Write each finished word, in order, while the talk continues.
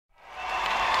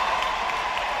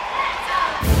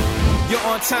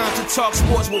on time to talk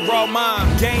sports with Raw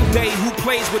Mind. Game day, who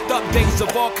plays with updates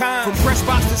of all kinds. From press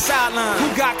box to sideline,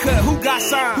 who got cut, who got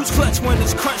signed, who's clutch when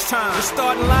it's crunch time. The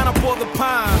starting lineup or the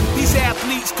pine. These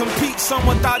athletes compete, some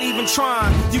without even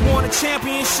trying. You want a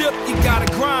championship, you gotta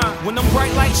grind. When them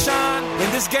bright lights shine,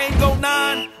 and this game go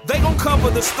 9, they gon'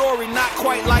 cover the story, not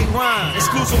quite like Ryan.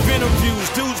 Exclusive interviews,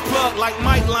 dudes plug like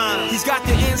Mike Line. He's got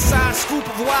the inside scoop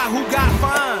of why, who got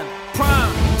fined.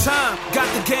 Prime time, got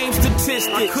the game statistics.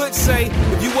 I could say,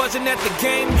 if you wasn't at the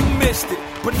game, you missed it.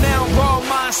 But now Raw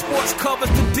Mind Sports covers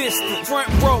the distance. Front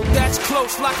row, that's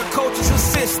close like a coach's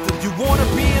assistant. You wanna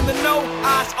be in the know?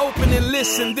 Eyes open and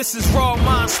listen. This is Raw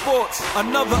Mind Sports,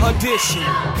 another edition.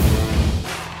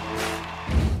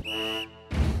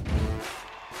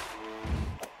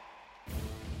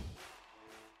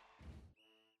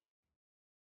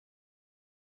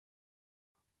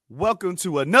 Welcome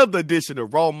to another edition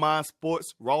of Raw Mind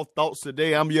Sports, Raw Thoughts.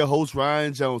 Today, I'm your host,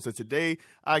 Ryan Jones, and today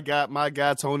I got my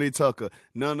guy, Tony Tucker,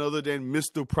 none other than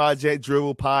Mr. Project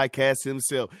Dribble Podcast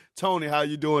himself. Tony, how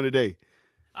you doing today?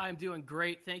 I'm doing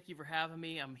great. Thank you for having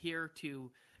me. I'm here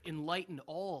to enlighten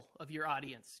all of your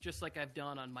audience, just like I've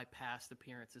done on my past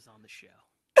appearances on the show.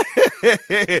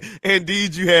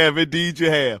 Indeed you have. Indeed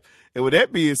you have. And with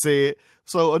that being said,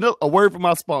 so a word from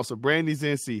my sponsor, Brandy's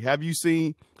NC. Have you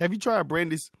tried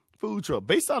Brandy's food truck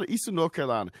based out of Eastern North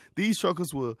Carolina? These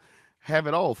truckers will have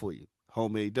it all for you.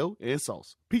 Homemade dough and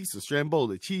sauce, pizza,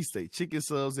 stromboli, cheesesteak, chicken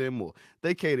subs, and more.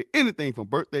 They cater anything from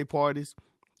birthday parties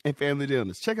and family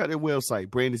dinners. Check out their website,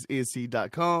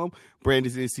 brandysnc.com,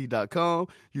 brandysnc.com.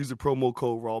 Use the promo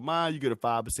code RAWMIND. You get a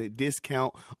 5%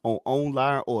 discount on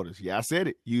online orders. Yeah, I said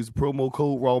it. Use the promo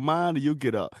code RAWMIND and you'll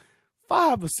get a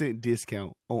 5%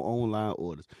 discount on online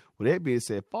orders. With that being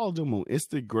said, follow them on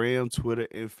Instagram, Twitter,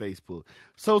 and Facebook.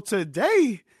 So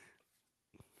today,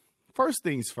 first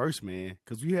things first, man,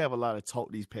 because we have a lot of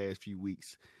talk these past few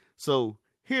weeks. So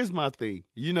here's my thing.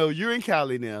 You know, you're in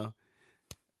Cali now.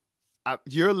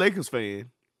 You're a Lakers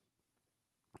fan,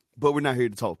 but we're not here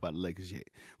to talk about the Lakers yet.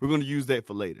 We're going to use that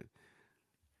for later.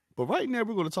 But right now,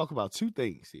 we're going to talk about two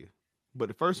things here. But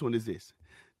the first one is this.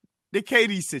 The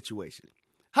KD situation.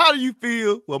 How do you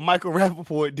feel what Michael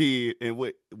Rapaport did and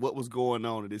what was going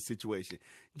on in this situation?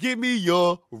 Give me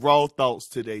your raw thoughts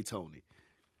today, Tony.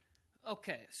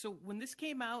 Okay, so when this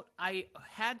came out, I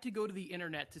had to go to the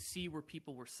internet to see where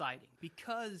people were siding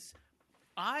because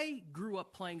I grew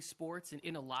up playing sports and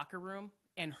in a locker room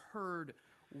and heard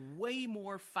way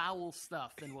more foul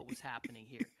stuff than what was happening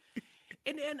here.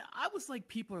 And I was like,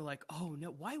 people are like, oh,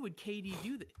 no, why would KD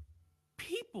do that?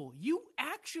 People, you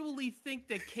actually think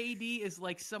that KD is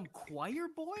like some choir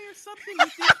boy or something?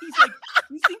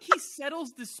 You think he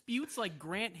settles disputes like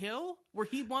Grant Hill, where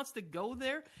he wants to go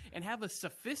there and have a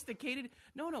sophisticated?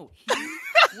 No, he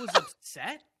was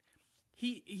upset.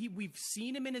 We've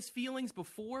seen him in his feelings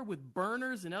before with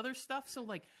burners and other stuff. So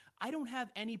like, I don't have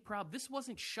any problem. This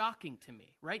wasn't shocking to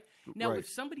me, right? Now, Right. If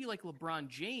somebody like LeBron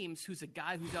James, who's a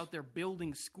guy who's out there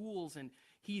building schools and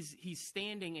he's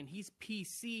standing and he's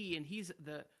PC and he's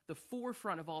the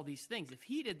forefront of all these things, if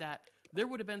he did that, there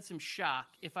would have been some shock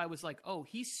if I was like, oh,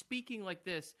 he's speaking like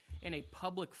this in a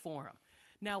public forum.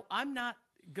 Now, I'm not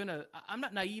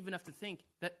naive enough to think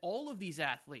that all of these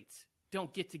athletes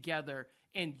don't get together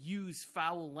and use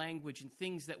foul language and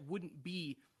things that wouldn't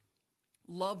be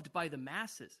loved by the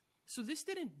masses. So this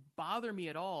didn't bother me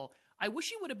at all. I wish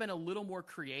he would have been a little more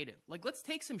creative. Like, let's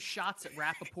take some shots at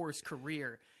Rapaport's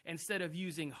career instead of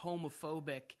using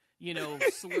homophobic,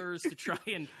 slurs to try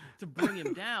and to bring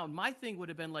him down. My thing would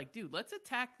have been like, dude, let's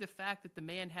attack the fact that the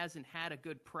man hasn't had a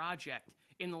good project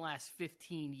in the last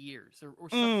 15 years or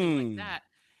something like that.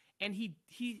 And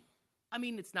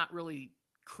it's not really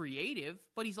creative,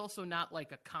 but he's also not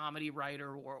like a comedy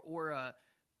writer or a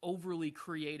overly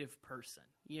creative person,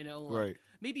 Right.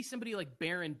 Maybe somebody like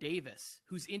Baron Davis,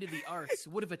 who's into the arts,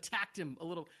 would have attacked him a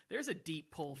little. There's a deep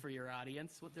pull for your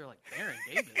audience. What they're like, Baron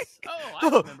Davis? Oh,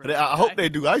 I remember that I guy. hope they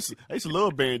do. I used to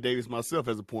love Baron Davis myself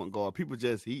as a point guard. People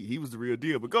he was the real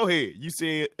deal. But go ahead. You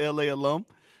said LA alum?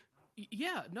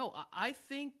 Yeah, no, I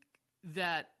think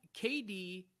that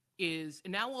KD is,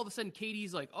 and now all of a sudden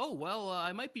KD's like, oh, well,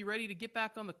 I might be ready to get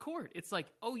back on the court. It's like,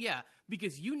 oh, yeah,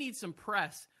 because you need some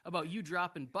press about you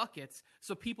dropping buckets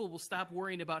so people will stop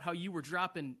worrying about how you were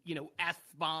dropping,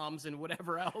 F-bombs and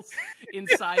whatever else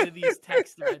inside of these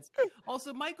text threads.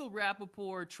 Also, Michael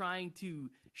Rapaport trying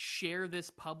to share this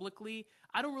publicly,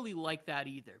 I don't really like that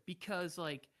either because,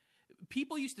 like,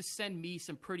 people used to send me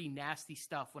some pretty nasty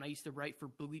stuff when I used to write for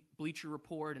Bleacher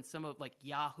Report and some of, like,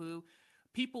 Yahoo.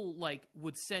 People like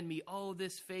would send me, oh,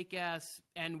 this fake ass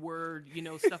N-word,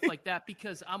 stuff like that,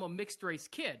 because I'm a mixed race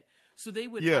kid. So they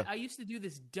would, I used to do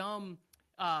this dumb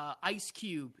Ice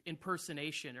Cube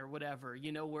impersonation or whatever,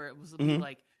 where it was Mm-hmm.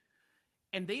 like,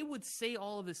 and they would say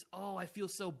all of this, oh, I feel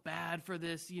so bad for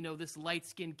this, this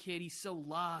light-skinned kid, he's so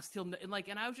lost. And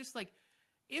I was just like,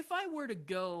 if I were to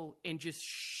go and just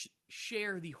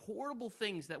share the horrible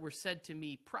things that were said to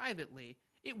me privately,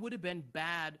 it would have been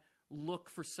bad look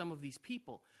for some of these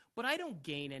people. But I don't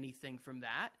gain anything from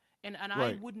that. And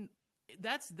Right. I wouldn't,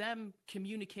 that's them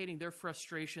communicating their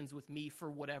frustrations with me for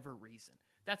whatever reason.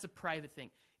 That's a private thing.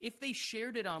 If they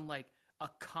shared it on like a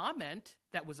comment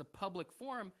that was a public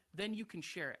forum, then you can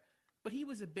share it. But he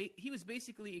was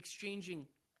basically exchanging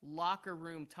locker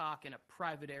room talk in a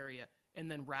private area,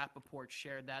 and then Rappaport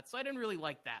shared that. So I didn't really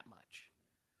like that much.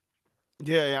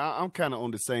 Yeah, I'm kind of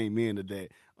on the same end of that.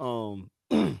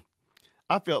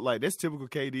 I felt like that's typical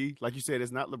KD. Like you said,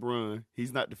 it's not LeBron.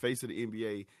 He's not the face of the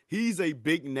NBA. He's a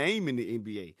big name in the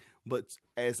NBA. But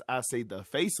as I say, the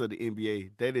face of the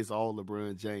NBA, that is all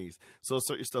LeBron James. So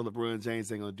certain stuff LeBron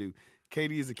James ain't going to do.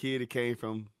 KD is a kid that came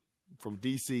from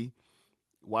D.C.,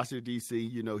 Washington,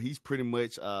 D.C. He's pretty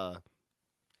much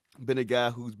been a guy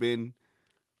who's been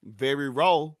very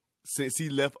raw since he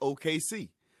left OKC.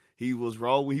 He was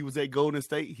raw when he was at Golden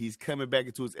State. He's coming back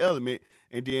into his element.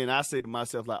 And then I say to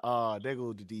myself, like, there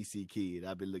goes the DC kid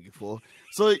I've been looking for.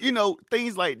 So,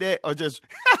 things like that are just,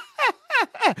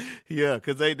 yeah,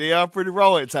 because they are pretty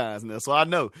raw at times now. So I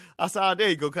know. I saw, there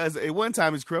you go. Because at one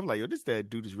time his career, I'm like, yo, that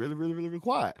dude is really, really, really, really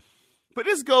quiet. But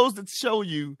this goes to show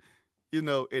you, at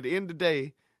the end of the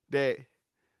day, that,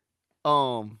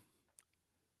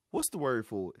 what's the word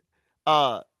for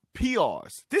it?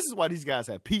 PRs. This is why these guys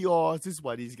have PRs. This is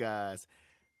why these guys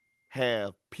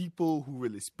have people who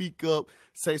really speak up,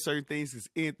 say certain things, because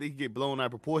anything can get blown out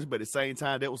of proportion. But at the same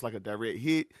time, that was like a direct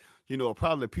hit.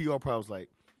 Probably the PR probably was like,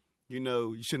 you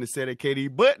shouldn't have said that,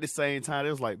 KD. But at the same time,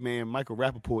 it was like, man, Michael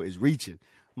Rappaport is reaching.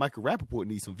 Michael Rappaport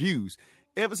needs some views.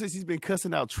 Ever since he's been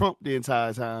cussing out Trump the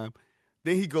entire time,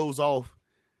 then he goes off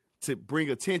to bring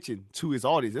attention to his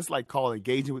audience. That's like called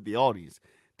engaging with the audience.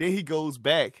 Then he goes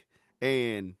back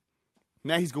and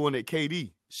now he's going at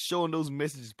KD, showing those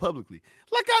messages publicly.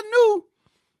 Like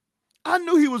I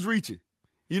knew he was reaching.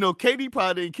 KD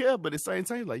probably didn't care, but at the same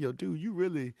time, like, yo, dude, you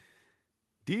really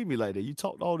did me like that. You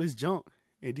talked all this junk,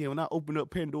 and then when I opened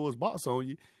up Pandora's box on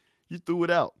you, you threw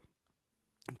it out.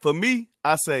 For me,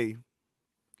 I say,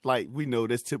 like, we know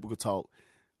that's typical talk,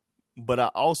 but I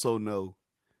also know,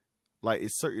 like,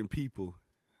 it's certain people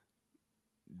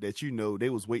that they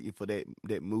was waiting for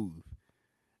that move.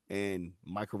 And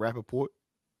Michael Rappaport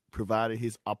provided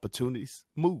his opportunities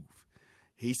move.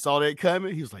 He saw that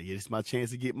coming. He was like, yeah, this is my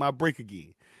chance to get my break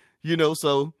again.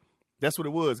 So that's what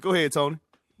it was. Go ahead, Tony.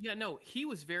 Yeah, no, he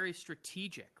was very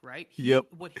strategic, right? Yep.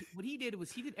 What he did was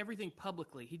he did everything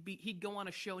publicly. He'd go on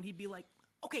a show and he'd be like,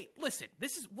 okay, listen,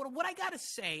 this is what I got to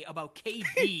say about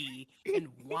KD and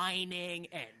whining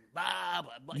and blah,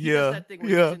 blah, blah. He does that thing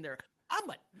where he's in there. I'm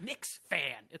a Knicks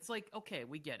fan. It's like, okay,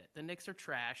 we get it. The Knicks are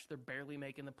trash. They're barely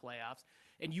making the playoffs.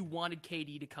 And you wanted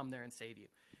KD to come there and save you.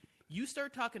 You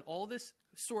start talking all this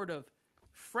sort of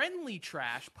friendly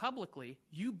trash publicly,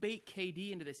 you bait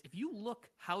KD into this. If you look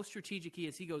how strategic he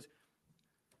is, he goes,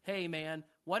 hey, man,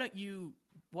 why don't you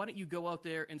go out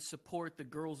there and support the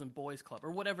Girls and Boys Club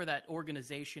or whatever that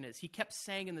organization is? He kept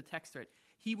saying in the text thread,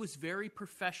 he was very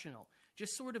professional,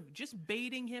 just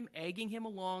baiting him, egging him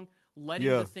along, letting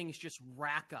the things just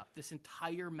rack up, this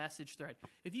entire message thread.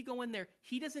 If you go in there,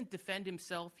 he doesn't defend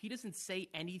himself. He doesn't say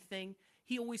anything.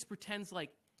 He always pretends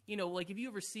like, like if you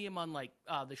ever see him on like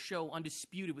the show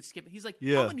Undisputed with Skip, he's like,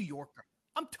 I'm a New Yorker.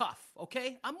 I'm tough,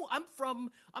 okay? I'm from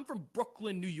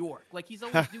Brooklyn, New York. Like he's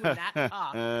always doing that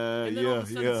tough. And then all of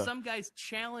a sudden some guy's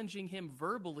challenging him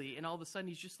verbally, and all of a sudden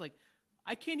he's just like,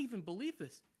 I can't even believe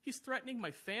this. He's threatening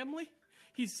my family.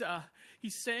 He's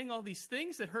saying all these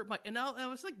things that hurt my. And I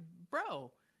was like,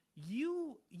 bro,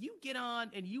 you get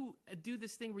on and you do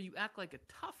this thing where you act like a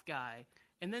tough guy,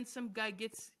 and then some guy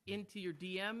gets into your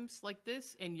DMs like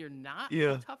this, and you're not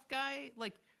a tough guy.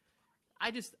 Like,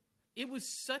 it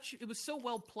was so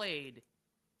well played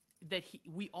that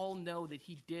we all know that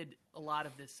he did a lot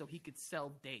of this so he could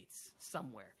sell dates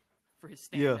somewhere for his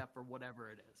stand-up or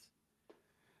whatever it is.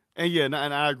 And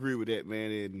I agree with that,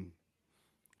 man. And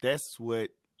that's what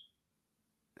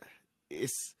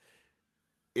it's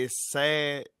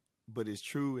sad, but it's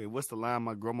true. And what's the line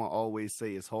my grandma always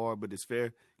say? It's hard, but it's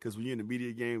fair. Because when you're in the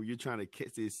media game, when you're trying to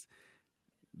catch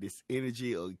this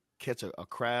energy or catch a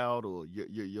crowd or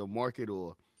your market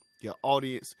or your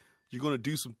audience, you're going to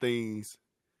do some things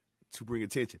to bring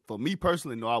attention. For me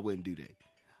personally, no, I wouldn't do that.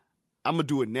 I'm going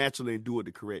to do it naturally and do it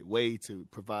the correct way to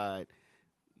provide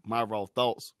my raw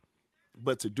thoughts.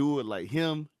 But to do it like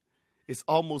him, it's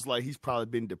almost like he's probably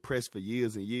been depressed for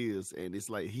years and years, and it's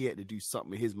like he had to do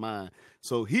something in his mind.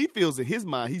 So he feels in his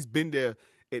mind he's been there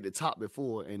at the top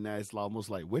before, and now it's almost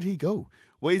like, where'd he go?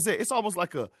 Where he's at? It's almost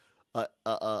like a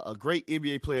great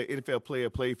NBA player, NFL player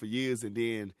played for years, and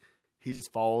then he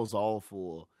just falls off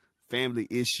for family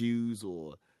issues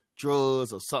or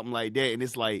drugs or something like that, and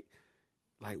it's like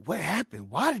what happened?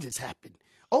 Why did this happen?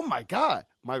 Oh my God.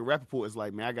 Mike Rappaport is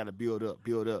like, man, I got to build up.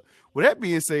 With that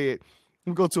being said,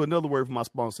 I'm going to go to another word from my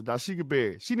sponsor, Dashika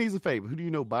Berry. She needs a favor. Who do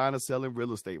you know buying or selling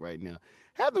real estate right now?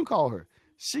 Have them call her.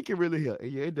 She can really help.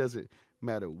 And yeah, it doesn't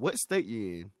matter what state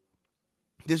you're in.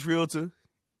 This realtor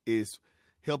is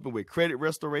helping with credit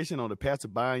restoration on the path to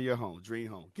buying your home, dream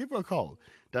home. Give her a call.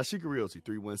 Dashika Realty,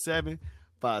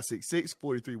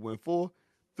 317-566-4314,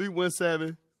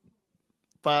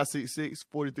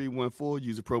 317-566-4314.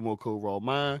 Use the promo code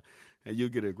RAWMIND, and you'll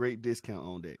get a great discount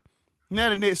on that. Now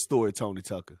the next story, Tony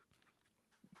Tucker.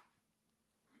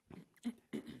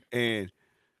 And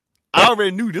I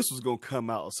already knew this was going to come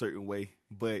out a certain way,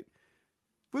 but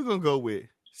we're going to go with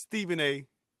Stephen A.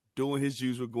 doing his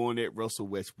usual, going at Russell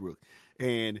Westbrook.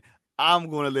 And I'm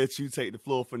going to let you take the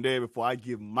floor from there before I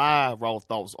give my raw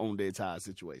thoughts on the entire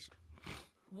situation.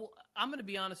 Well, I'm going to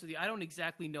be honest with you. I don't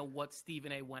exactly know what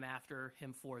Stephen A. went after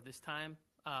him for this time.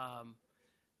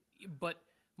 But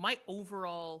my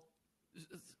overall,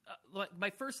 my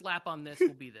first lap on this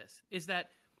will be this, is that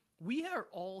we are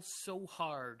all so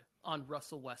hard on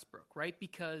Russell Westbrook, right?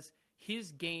 Because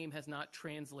his game has not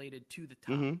translated to the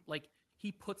top. Mm-hmm. Like,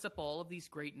 he puts up all of these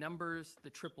great numbers,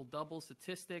 the triple-double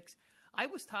statistics. I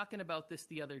was talking about this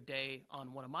the other day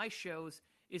on one of my shows,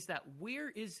 is that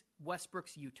where is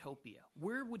Westbrook's utopia?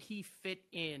 Where would he fit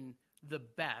in the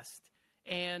best?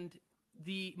 And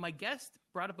my guest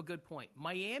brought up a good point.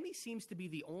 Miami seems to be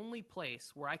the only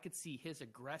place where I could see his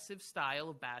aggressive style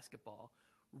of basketball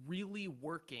really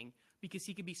working, because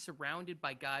he could be surrounded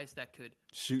by guys that could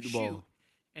shoot the ball.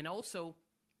 And also,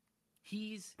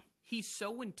 he's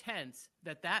so intense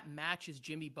that matches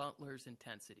Jimmy Butler's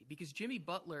intensity, because Jimmy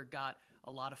Butler got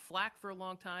a lot of flack for a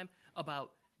long time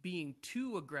about being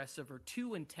too aggressive or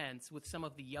too intense with some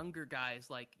of the younger guys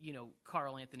like,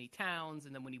 Karl Anthony Towns,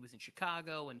 and then when he was in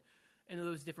Chicago and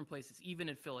those different places, even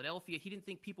in Philadelphia, he didn't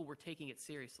think people were taking it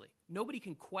seriously. Nobody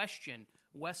can question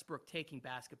Westbrook taking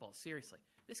basketball seriously.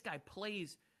 This guy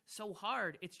plays so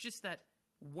hard. It's just that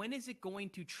when is it going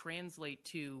to translate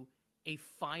to a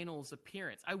finals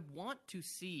appearance? I want to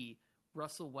see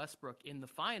Russell Westbrook in the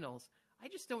finals. I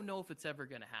just don't know if it's ever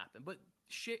going to happen. But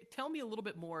tell me a little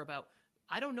bit more about,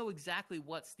 I don't know exactly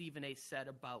what Stephen A. said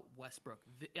about Westbrook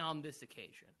on this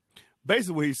occasion.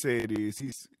 Basically what he said is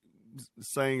he's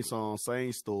same song,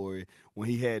 same story. When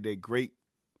he had that great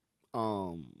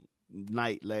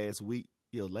night last week,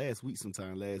 last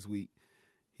week,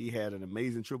 he had an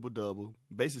amazing triple-double.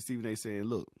 Basically, Stephen A. saying,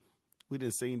 look, we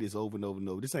done seen this over and over and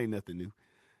over. This ain't nothing new.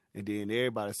 And then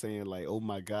everybody saying, like, oh,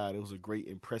 my God, it was a great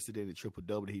unprecedented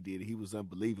triple-double that he did. He was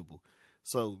unbelievable.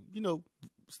 So,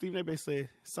 Stephen A. basically said,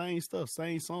 same stuff,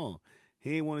 same song.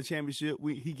 He ain't won a championship.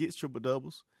 He gets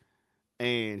triple-doubles.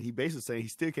 And he basically saying he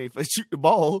still can't shoot the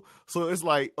ball. So it's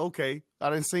like, okay, I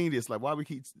done seen this. Like, why we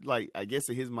keep, I guess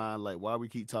in his mind, why we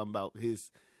keep talking about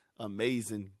his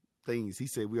amazing things. He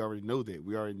said, we already know that.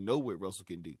 We already know what Russell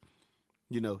can do.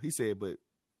 He said, but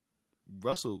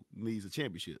Russell needs a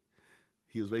championship.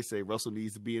 He was basically saying Russell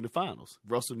needs to be in the finals.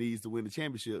 Russell needs to win the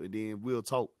championship, and then we'll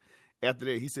talk. After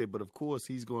that, he said, but of course,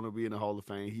 he's going to be in the Hall of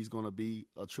Fame. He's going to be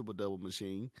a triple-double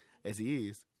machine, as he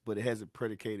is, but it hasn't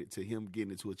predicated to him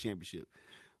getting into a championship.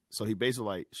 So he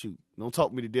basically shoot, don't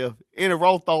talk me to death in a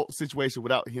raw thought situation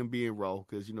without him being raw,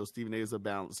 because, Stephen A. is a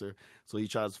balancer, so he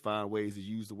tries to find ways to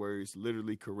use the words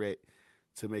literally correct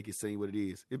to make it seem what it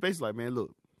is. It's basically man,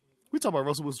 look, we talk about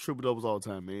Russell Wilson triple-doubles all the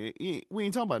time, man. We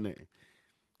ain't talking about nothing.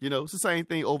 It's the same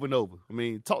thing over and over. I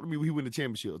mean, talk to me when he wins the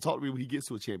championship. Talk to me when he gets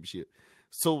to a championship.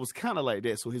 So it was kind of like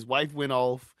that. So his wife went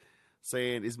off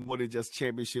saying it's more than just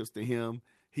championships to him.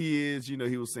 He is, he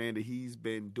was saying that he's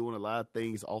been doing a lot of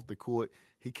things off the court.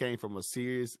 He came from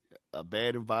a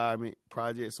bad environment,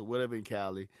 projects or whatever in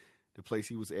Cali, the place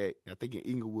he was at, I think in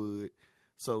Inglewood.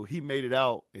 So he made it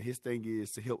out, and his thing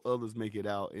is to help others make it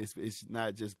out. It's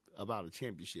not just about a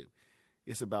championship.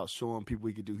 It's about showing people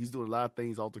he can do. He's doing a lot of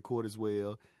things off the court as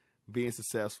well, being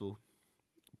successful.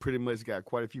 Pretty much got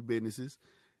quite a few businesses.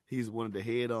 He's one of the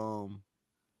head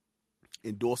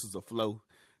endorsers of Flow,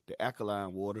 the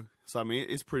alkaline water. So, I mean,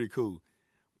 it's pretty cool.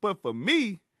 But for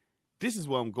me, this is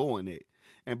where I'm going at.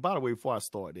 And by the way, before I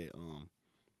start that,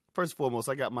 first and foremost,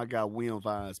 I got my guy, William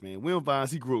Vines, man. William Vines,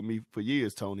 he grew up with me for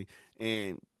years, Tony.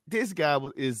 And this guy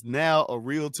is now a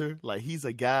realtor. Like, he's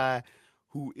a guy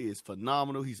who is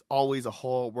phenomenal. He's always a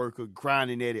hard worker,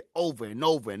 grinding at it over and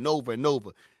over and over and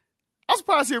over. I'm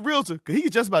surprised he's a realtor because he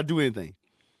can just about do anything.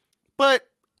 But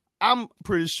I'm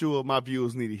pretty sure my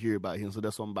viewers need to hear about him, so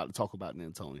that's what I'm about to talk about now,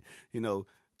 Tony.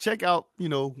 Check out,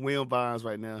 William Vines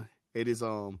right now. It is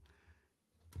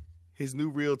his new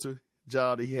realtor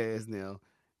job that he has now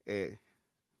at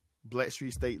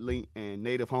Blackstreet State Link and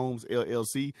Native Homes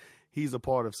LLC. He's a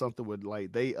part of something with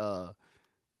they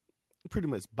pretty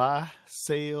much buy,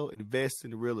 sell, invest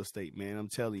in the real estate, man. I'm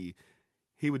telling you,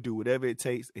 he would do whatever it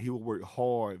takes, and he would work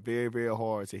hard, very, very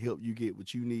hard to help you get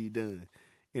what you need done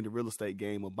in the real estate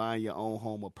game of buying your own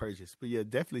home or purchase. But yeah,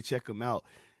 definitely check him out.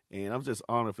 And I'm just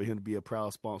honored for him to be a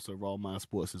proud sponsor of Raw Mind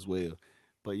Sports as well.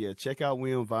 But yeah, check out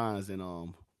William Vines, and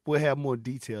we'll have more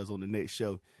details on the next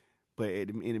show. But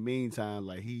in the meantime,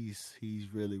 he's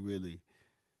really, really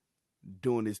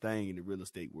doing this thing in the real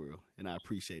estate world, and I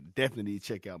appreciate it. Definitely need to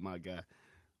check out my guy,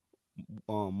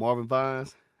 Marvin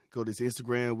Vines. Go to his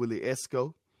Instagram, Willie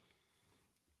Esco,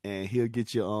 and he'll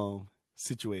get you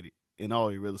situated in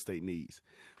all your real estate needs.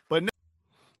 But now,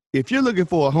 if you're looking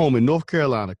for a home in North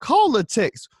Carolina, call or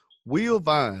text Will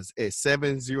Vines at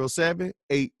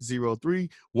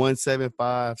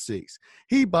 707-803-1756.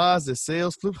 He buys and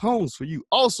sells flip homes for you.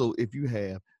 Also, if you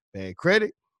have bad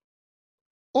credit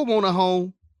or want a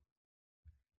home,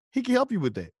 he can help you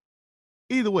with that.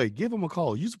 Either way, give him a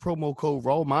call. Use the promo code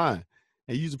RAWMIND.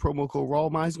 And use the promo code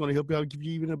RAWMIND. He's going to help you out, give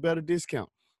you even a better discount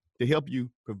to help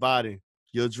you providing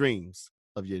your dreams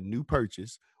of your new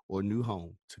purchase or new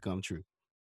home to come true.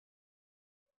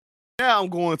 Now I'm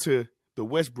going to the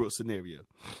Westbrook scenario.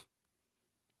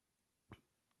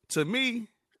 To me,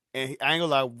 and I ain't gonna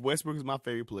lie, Westbrook is my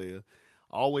favorite player.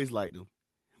 I always liked him,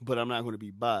 but I'm not going to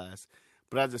be biased.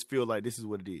 But I just feel like this is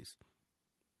what it is.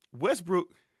 Westbrook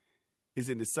is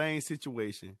in the same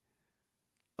situation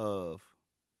of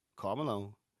Karl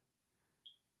Malone,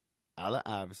 Allen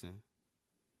Iverson,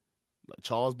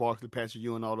 Charles Barkley, Patrick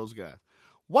Ewing, all those guys.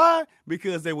 Why?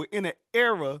 Because they were in an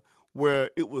era where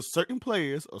it was certain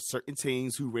players or certain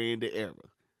teams who ran the era.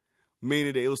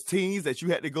 Meaning that it was teams that you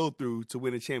had to go through to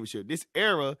win a championship. This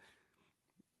era,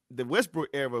 the Westbrook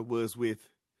era, was with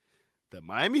the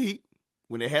Miami Heat,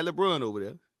 when they had LeBron over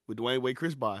there, with Dwayne Wade,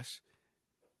 Chris Bosh.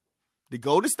 The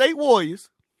Golden State Warriors,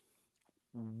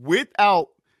 without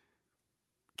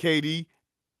KD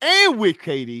and with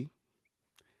KD.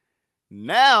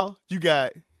 Now you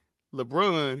got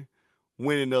LeBron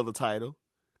winning another title.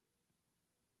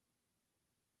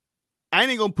 I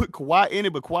ain't gonna put Kawhi in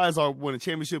it, but Kawhi's already won a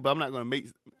championship. But I'm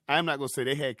not gonna say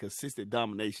they had consistent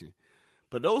domination.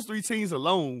 But those three teams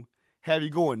alone have you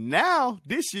going. Now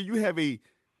this year you have a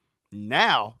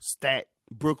now stacked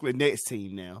Brooklyn Nets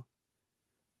team now,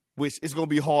 which is gonna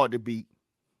be hard to beat.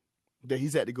 That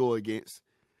he's had to go against,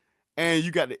 and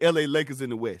you got the LA Lakers in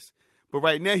the West. But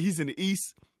right now he's in the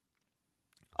East.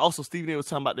 Also, Stephen A was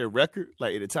talking about their record.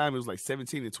 Like at the time, it was like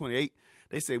 17-28.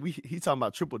 They said he talking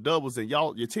about triple doubles, and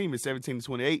your team is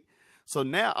 17-28. So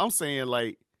now I'm saying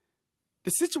like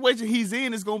the situation he's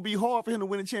in is gonna be hard for him to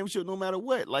win a championship no matter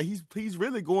what. Like he's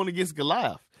really going against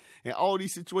Goliath, and all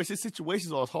these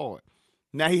situations are hard.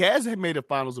 Now he hasn't made a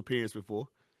finals appearance before.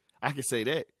 I can say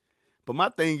that. But my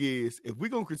thing is, if we're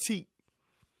gonna critique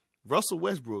Russell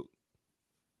Westbrook,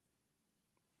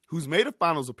 who's made a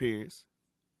finals appearance,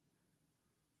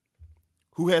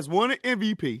 who has won an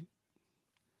MVP,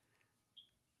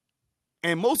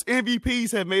 and most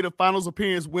MVPs have made a finals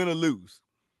appearance, win or lose.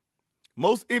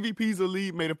 Most MVPs of the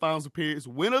league made a finals appearance,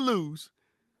 win or lose,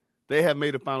 they have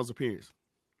made a finals appearance.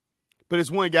 But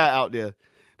there's one guy out there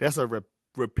that's a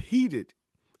repeated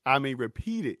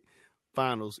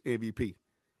finals MVP.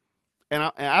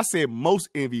 And I said most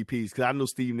MVPs because I know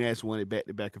Steve Nash won it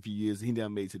back-to-back a few years, and he never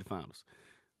made it to the finals.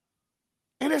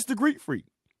 And that's the Greek Freak.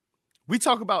 We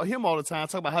talk about him all the time,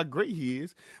 talk about how great he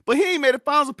is, but he ain't made a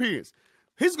finals appearance.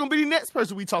 He's going to be the next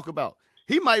person we talk about.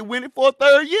 He might win it for a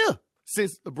third year.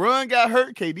 Since LeBron got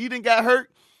hurt, KD done got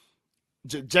hurt,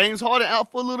 James Harden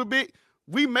out for a little bit,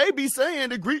 we may be saying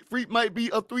the Greek Freak might be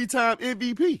a 3-time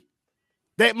MVP.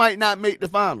 That might not make the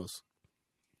finals.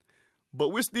 But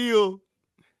we're still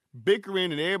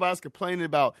bickering and everybody's complaining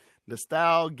about the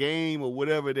style, game, or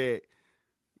whatever that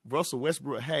Russell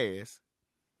Westbrook has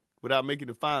without making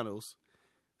the finals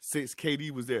since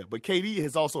KD was there. But KD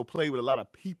has also played with a lot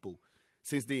of people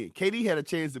since then. KD had a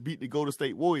chance to beat the Golden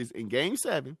State Warriors in Game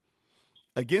 7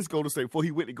 against Golden State before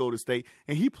he went to Golden State,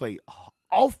 and he played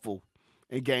awful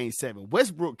in Game 7.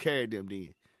 Westbrook carried them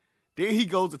then. Then he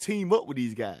goes to team up with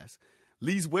these guys.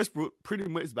 Leaves Westbrook pretty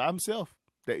much by himself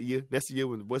that year. That's the year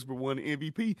when Westbrook won the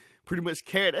MVP. Pretty much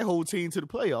carried that whole team to the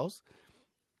playoffs.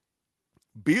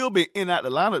 Bill been in and out the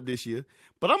lineup this year.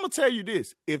 But I'm gonna tell you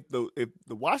this: if the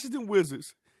Washington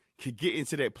Wizards can get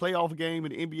into that playoff game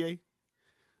in the NBA,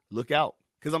 look out.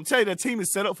 Because I'm telling you, that team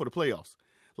is set up for the playoffs.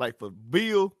 Like for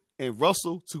Bill and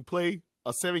Russell to play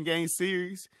a 7-game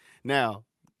series. Now,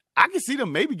 I can see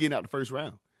them maybe getting out the first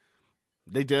round.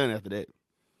 They done after that.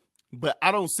 But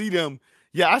I don't see them.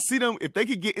 Yeah, I see them if they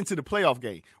could get into the playoff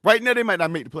game. Right now, they might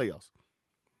not make the playoffs.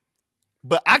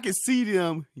 But I can see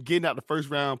them getting out the first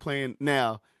round playing.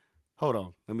 Now, hold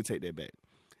on. Let me take that back.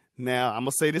 Now, I'm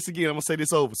going to say this again. I'm going to say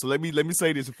this over. So let me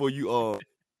say this before you go.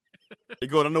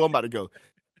 I know I'm about to go.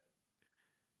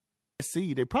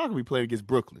 See, they probably be playing against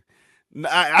Brooklyn.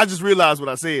 I just realized what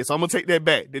I said, so I'm going to take that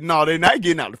back. No, they're not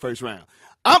getting out the first round.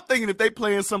 I'm thinking if they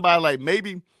playing somebody like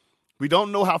maybe we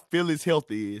don't know how Philly's health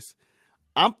is.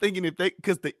 I'm thinking if they –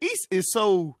 because the East is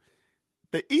so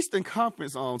 – the Eastern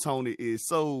Conference, Tony, is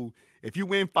so – if you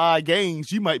win 5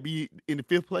 games, you might be in the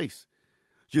 5th place.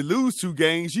 You lose 2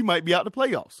 games, you might be out the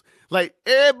playoffs. Like,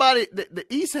 everybody – the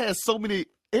East has so many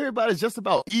 – everybody's just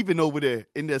about even over there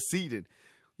in their seeding.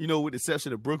 You know, with the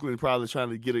exception of Brooklyn probably trying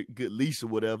to get a good leash or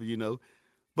whatever, you know.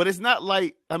 But it's not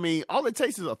like, I mean, all it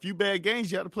takes is a few bad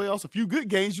games, you out the playoffs. A few good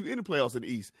games, you in the playoffs in the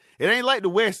East. It ain't like the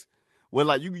West where,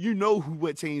 like, you know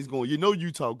what team's going. You know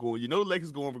Utah going. You know the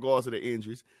Lakers going regardless of their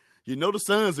injuries. You know the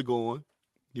Suns are going.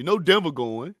 You know Denver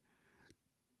going.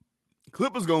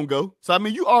 Clippers going to go. So, I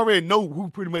mean, you already know who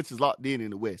pretty much is locked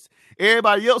in the West.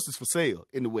 Everybody else is for sale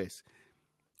in the West.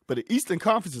 But the Eastern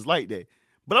Conference is like that.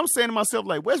 But I'm saying to myself,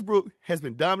 like, Westbrook has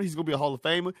been dominant. He's going to be a Hall of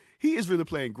Famer. He is really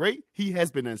playing great. He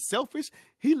has been unselfish.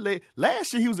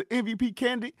 Last year, he was an MVP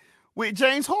candidate with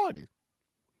James Harden.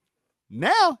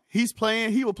 Now, he was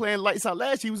playing lights out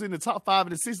last year. He was in the top 5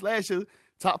 in assists last year,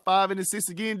 top 5 in assists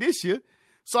again this year.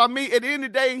 So, I mean, at the end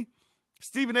of the day,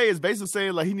 Stephen A is basically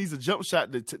saying, like, he needs a jump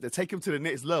shot to take him to the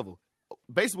next level.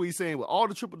 Basically, he's saying with all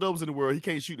the triple-doubles in the world, he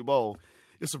can't shoot the ball.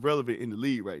 It's irrelevant in the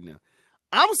league right now.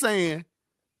 I'm saying,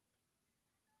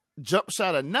 jump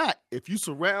shot or not, if you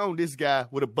surround this guy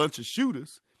with a bunch of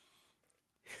shooters,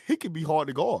 he can be hard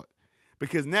to guard.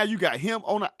 Because now you got him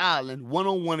on an island,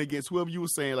 one-on-one against whoever you were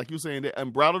saying, like you were saying, that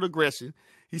unbridled aggression.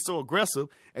 He's so aggressive.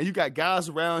 And you got guys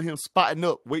around him spotting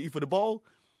up, waiting for the ball.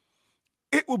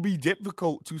 It would be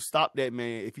difficult to stop that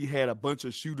man if he had a bunch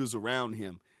of shooters around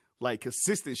him, like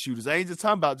consistent shooters. I ain't just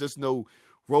talking about just no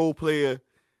role player.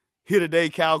 Here today,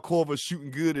 Kyle Korver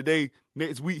shooting good today.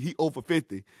 Next week, he over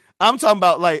 50. I'm talking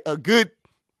about like a good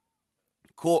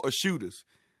core of shooters.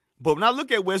 But when I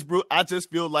look at Westbrook, I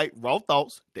just feel like raw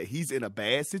thoughts that he's in a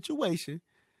bad situation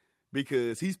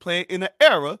because he's playing in an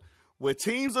era where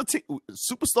teams are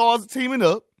superstars are teaming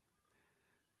up,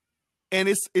 and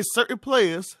it's certain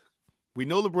players. We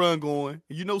know LeBron going,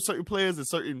 and you know certain players and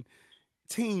certain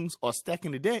teams are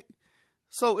stacking the deck.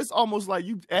 So it's almost like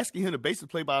you asking him to basically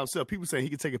play by himself. People saying he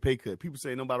can take a pay cut. People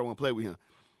saying nobody want to play with him.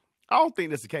 I don't think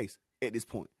that's the case at this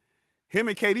point. Him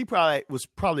and KD was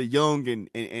probably young and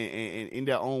in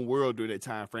their own world during that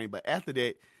time frame. But after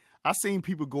that, I seen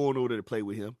people going over there to play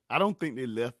with him. I don't think they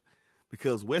left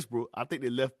because Westbrook. I think they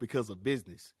left because of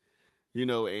business. You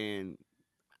know, and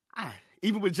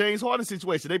even with James Harden's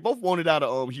situation, they both wanted out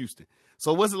of Houston.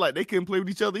 So it wasn't like they couldn't play with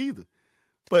each other either.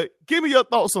 But give me your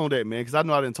thoughts on that, man, because I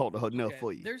know I didn't talk to her enough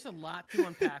for you. There's a lot to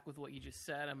unpack with what you just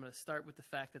said. I'm going to start with the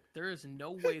fact that there is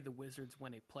no way the Wizards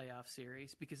win a playoff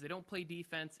series because they don't play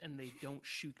defense and they don't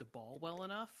shoot the ball well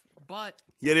enough. But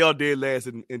yeah, they all dead last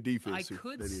in defense. I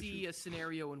could see a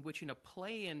scenario in which in a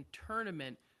play-in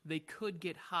tournament, they could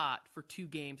get hot for 2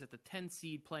 games at the 10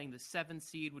 seed playing the 7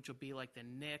 seed, which will be like the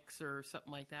Knicks or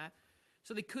something like that.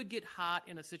 So they could get hot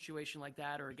in a situation like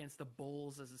that or against the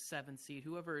Bulls as a 7 seed,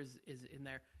 whoever is in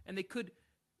there. And they could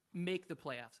make the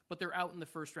playoffs. But they're out in the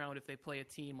first round if they play a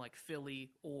team like Philly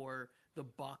or the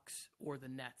Bucks or the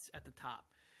Nets at the top.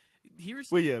 Here's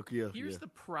the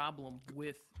problem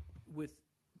with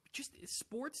just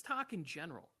sports talk in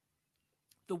general.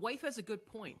 The wife has a good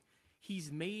point.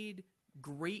 He's made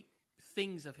great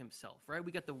things of himself, right?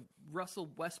 We got the Russell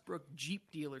Westbrook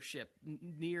Jeep dealership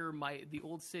near the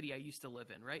old city I used to live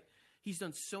in, right? He's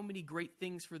done so many great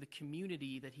things for the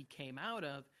community that he came out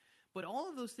of, but all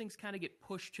of those things kind of get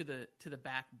pushed to the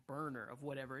back burner of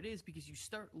whatever it is because you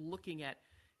start looking at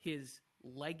his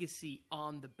legacy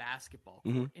on the basketball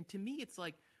court. And to me, it's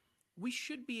like we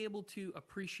should be able to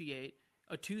appreciate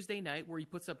a Tuesday night where he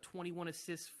puts up 21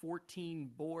 assists,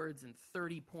 14 boards, and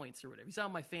 30 points or whatever. He's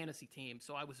on my fantasy team,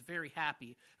 so I was very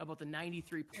happy about the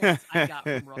 93 points I got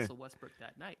from Russell Westbrook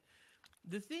that night.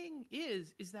 The thing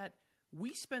is that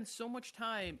we spend so much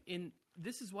time in.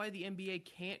 This is why the NBA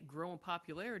can't grow in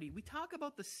popularity. We talk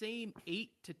about the same 8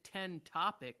 to 10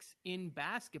 topics in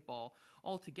basketball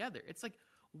altogether. It's like,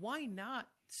 why not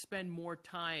spend more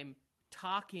time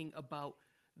talking about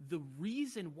the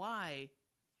reason why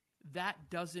that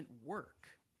doesn't work?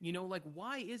 You know, like,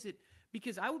 why is it?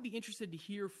 Because I would be interested to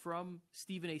hear from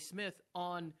Stephen A. Smith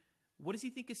on what does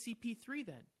he think of CP3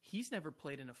 then? He's never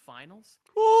played in a finals.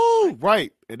 Ooh,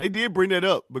 right. And they did bring that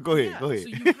up, but go ahead. Go ahead. So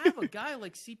you have a guy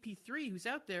like CP3 who's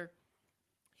out there.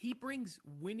 He brings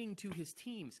winning to his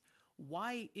teams.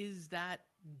 Why is that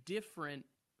different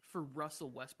for Russell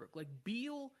Westbrook? Like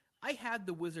Beal, I had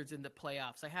the Wizards in the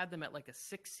playoffs. I had them at like a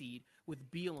 6 seed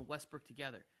with Beal and Westbrook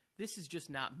together. This is just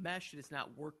not meshed. It's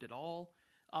not worked at all.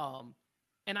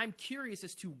 And I'm curious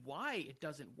as to why it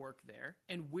doesn't work there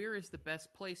and where is the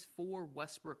best place for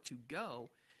Westbrook to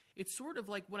go. It's sort of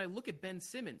like when I look at Ben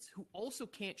Simmons, who also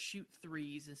can't shoot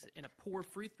threes and a poor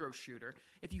free throw shooter.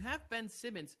 If you have Ben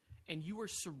Simmons and you are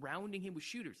surrounding him with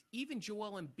shooters, even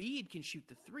Joel Embiid can shoot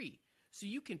the three. So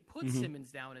you can put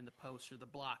Simmons down in the post or the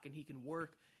block and he can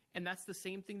work. And that's the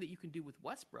same thing that you can do with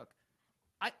Westbrook.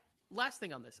 Last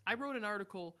thing on this, I wrote an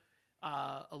article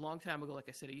a long time ago. Like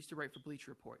I said, I used to write for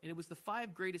Bleacher Report, and it was the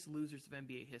 5 greatest losers of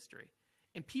NBA history.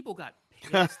 And people got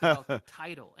pissed about the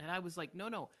title. And I was like,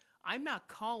 no, I'm not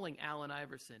calling Allen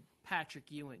Iverson, Patrick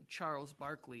Ewing, Charles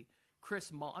Barkley,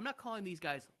 Chris Mull. I'm not calling these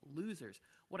guys losers.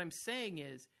 What I'm saying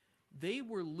is they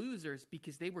were losers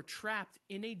because they were trapped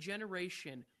in a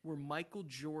generation where Michael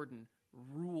Jordan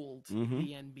ruled the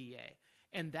NBA.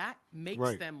 And that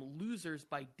makes them losers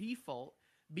by default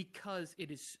because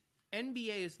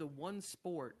NBA is the one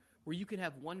sport where you can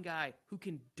have one guy who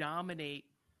can dominate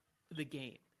the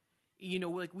game. You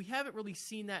know, like we haven't really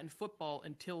seen that in football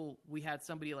until we had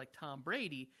somebody like Tom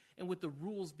Brady, and with the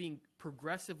rules being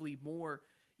progressively more,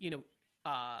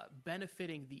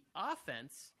 benefiting the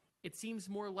offense, it seems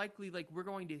more likely like we're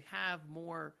going to have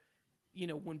more,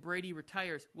 when Brady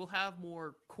retires, we'll have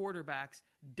more quarterbacks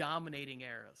dominating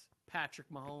eras. Patrick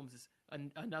Mahomes is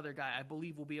another guy I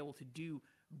believe will be able to do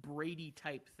Brady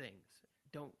type things.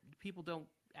 People don't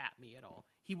at me at all.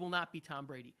 He will not be Tom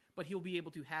Brady, but he'll be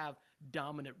able to have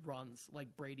dominant runs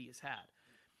like Brady has had.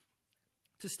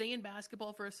 To stay in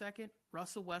basketball for a second,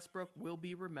 Russell Westbrook will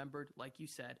be remembered, like you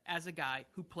said, as a guy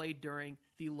who played during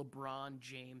the LeBron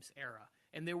James era.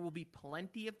 And there will be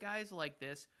plenty of guys like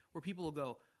this where people will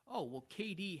go, oh, well,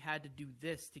 KD had to do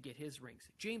this to get his rings.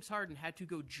 James Harden had to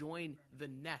go join the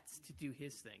Nets to do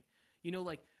his thing.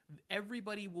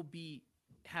 Everybody will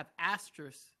have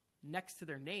asterisks next to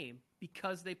their name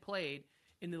because they played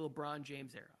in the LeBron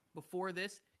James era. Before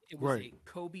this, it was a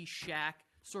Kobe, Shaq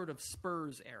sort of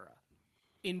Spurs era.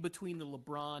 In between the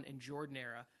LeBron and Jordan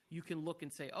era, you can look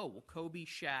and say, oh, well, Kobe,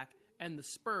 Shaq, and the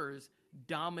Spurs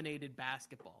dominated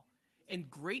basketball. And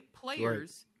great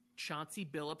players, Chauncey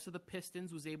Billups of the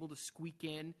Pistons was able to squeak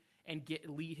in and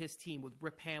lead his team with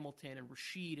Rip Hamilton and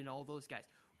Rasheed and all those guys.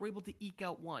 Were able to eke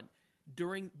out one.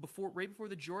 Right before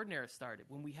the Jordan era started,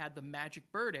 when we had the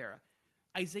Magic Bird era,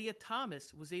 Isaiah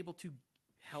Thomas was able to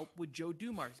help with Joe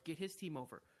Dumars, get his team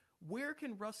over. Where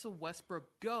can Russell Westbrook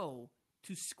go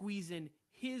to squeeze in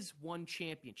his one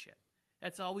championship?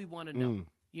 That's all we want to know.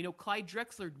 Clyde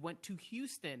Drexler went to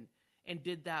Houston and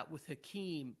did that with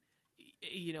Hakeem,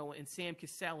 and Sam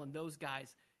Cassell and those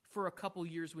guys for a couple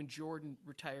years when Jordan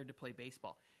retired to play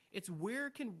baseball. It's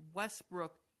where can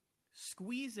Westbrook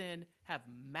squeeze in, have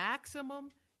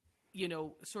maximum,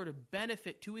 sort of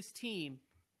benefit to his team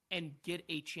and get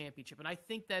a championship. And I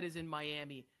think that is in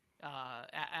Miami.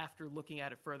 After looking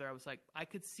at it further, I was like, I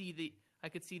could see the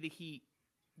Heat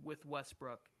with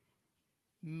Westbrook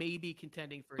maybe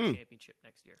contending for a championship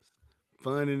next year.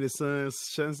 Fun in the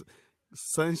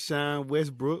sunshine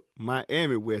Westbrook,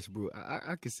 Miami Westbrook.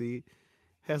 I can see it.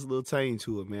 Has a little tang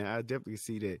to it, man. I definitely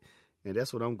see that. And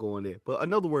that's what I'm going at. But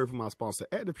another word from my sponsor,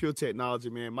 At The Pure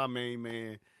Technology, man, my main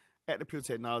man. At The Pure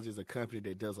Technology is a company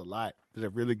that does a lot. They're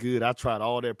really good. I tried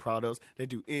all their products. They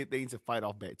do anything to fight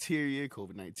off bacteria,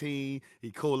 COVID-19,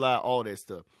 E. coli, all that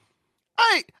stuff.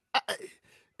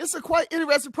 It's a quite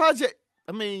interesting project.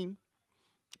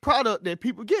 Product that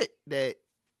people get that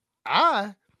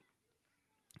I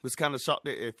was kind of shocked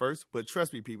at first. But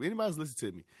trust me, people, anybody's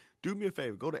listening to me, do me a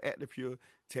favor. Go to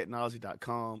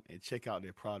atthepuretechnology.com and check out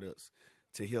their products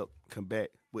to help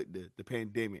combat with the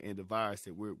pandemic and the virus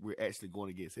that we're actually going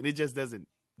against. And it just doesn't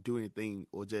do anything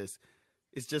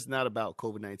it's just not about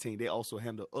COVID-19. They also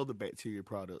handle other bacteria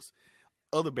products,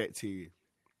 other bacteria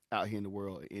out here in the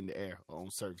world, in the air, or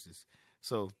on surfaces.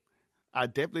 So I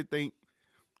definitely think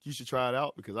you should try it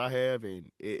out because I have, and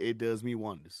it does me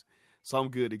wonders. So I'm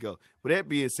good to go. With that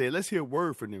being said, let's hear a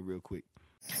word from them real quick.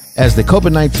 As the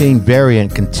COVID-19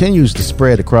 variant continues to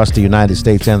spread across the United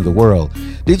States and the world,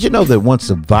 did you know that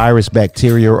once a virus,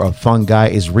 bacteria, or fungi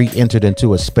is re-entered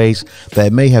into a space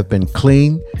that may have been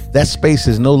clean, that space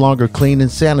is no longer clean and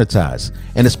sanitized,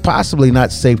 and it's possibly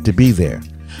not safe to be there?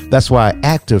 That's why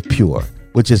Active Pure,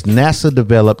 which is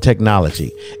NASA-developed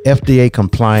technology,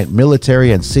 FDA-compliant,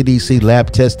 military and CDC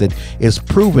lab-tested, is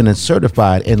proven and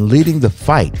certified in leading the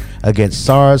fight against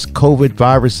SARS, COVID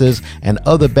viruses, and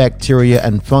other bacteria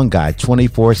and fungi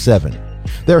 24/7.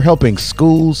 They're helping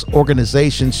schools,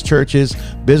 organizations, churches,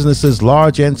 businesses,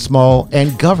 large and small,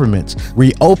 and governments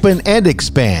reopen and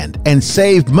expand and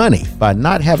save money by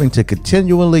not having to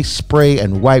continually spray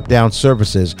and wipe down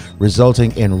surfaces,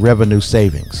 resulting in revenue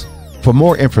savings. For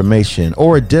more information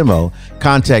or a demo,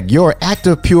 contact your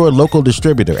Active Pure local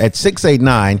distributor at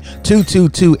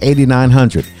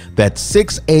 689-222-8900. That's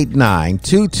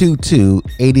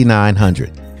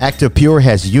 689-222-8900. Active Pure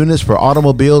has units for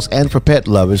automobiles and for pet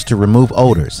lovers to remove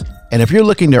odors. And if you're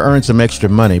looking to earn some extra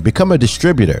money, become a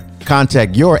distributor.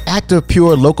 Contact your Active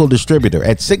Pure local distributor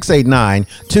at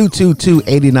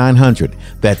 689-222-8900.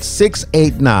 That's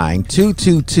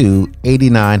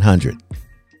 689-222-8900.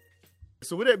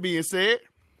 So with that being said,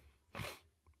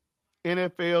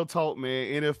 NFL talk,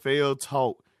 man. NFL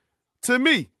talk. To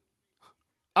me,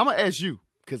 I'm going to ask you,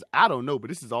 because I don't know, but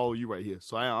this is all you right here.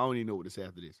 So I don't even know what to say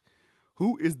after this.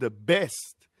 Who is the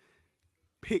best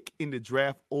pick in the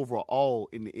draft overall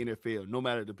in the NFL, no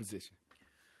matter the position?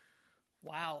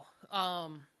 Wow. That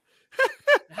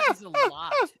is a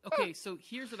lot. Okay, so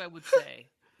here's what I would say.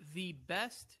 The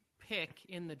best pick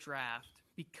in the draft,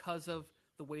 because of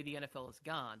the way the NFL has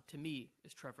gone, to me,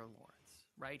 is Trevor Lawrence,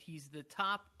 right? He's the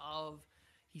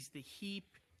he's the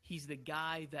heap, he's the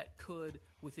guy that could,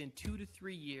 within 2 to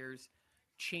 3 years,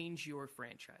 change your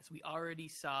franchise. We already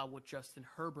saw what Justin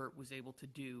Herbert was able to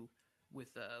do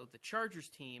with the Chargers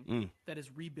team that is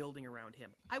rebuilding around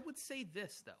him. I would say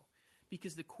this, though,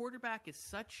 because the quarterback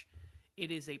is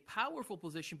it is a powerful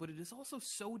position, but it is also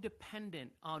so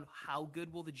dependent on how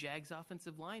good will the Jags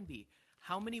offensive line be.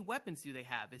 How many weapons do they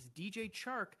have? Is DJ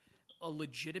Chark a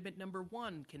legitimate number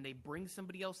one? Can they bring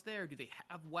somebody else there? Do they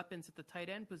have weapons at the tight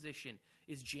end position?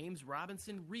 Is James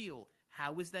Robinson real?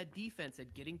 How is that defense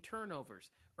at getting turnovers?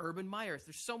 Urban Myers.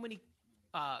 There's so many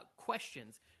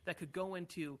questions that could go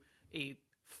into a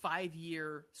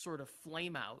 5-year sort of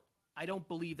flame out. I don't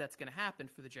believe that's going to happen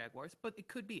for the Jaguars, but it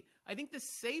could be. I think the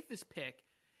safest pick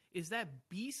is that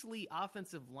beastly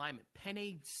offensive lineman,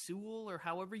 Penei Sewell, or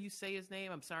however you say his name.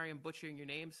 I'm sorry, I'm butchering your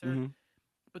name, sir. Mm-hmm.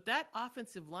 But that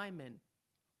offensive lineman,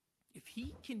 if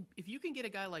you can get a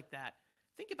guy like that,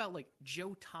 think about like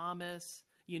Joe Thomas,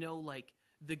 like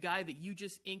the guy that you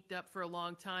just inked up for a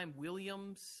long time,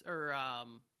 Williams, or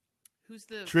who's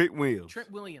the Trent Williams.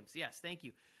 Trent Williams, yes, thank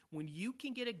you. When you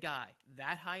can get a guy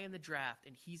that high in the draft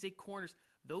and he's a corner,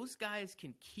 those guys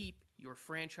can keep your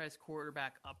franchise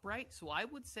quarterback upright. So I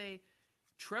would say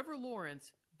Trevor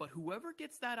Lawrence, but whoever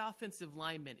gets that offensive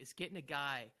lineman is getting a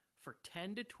guy for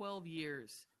 10 to 12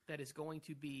 years that is going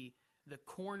to be the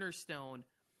cornerstone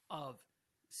of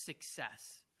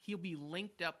success. He'll be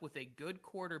linked up with a good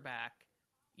quarterback,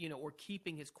 or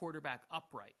keeping his quarterback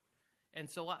upright. And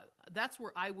so that's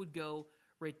where I would go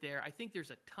right there. I think there's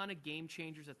a ton of game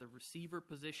changers at the receiver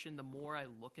position the more I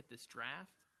look at this draft.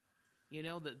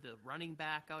 The running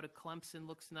back out of Clemson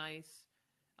looks nice.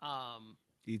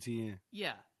 ETN.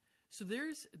 Yeah. So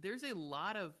there's a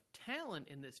lot of talent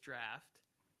in this draft.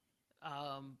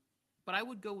 But I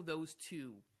would go those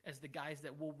two as the guys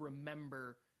that we'll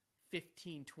remember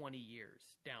 15, 20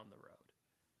 years down the road.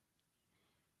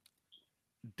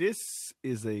 This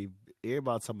is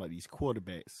everybody talking about these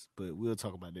quarterbacks, but we'll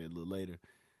talk about that a little later.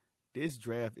 This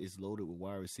draft is loaded with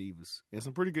wide receivers and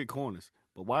some pretty good corners.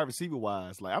 But wide receiver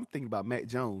wise, like I'm thinking about Mac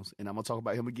Jones, and I'm gonna talk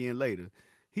about him again later.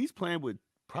 He's playing with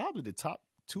probably the top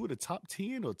 2 of the top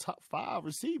 10 or top 5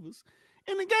 receivers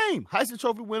in the game. Heisman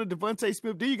Trophy winner Devontae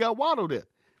Smith. Then you got Waddle there.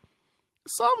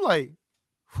 So I'm like,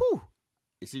 whew,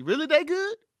 is he really that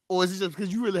good? Or is it just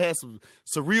because you really have some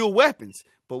real weapons?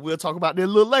 But we'll talk about that a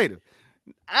little later.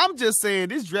 I'm just saying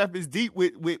this draft is deep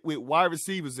with wide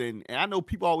receivers. And I know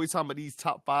people always talking about these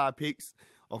top 5 picks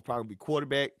of probably be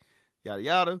quarterback, yada,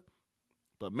 yada.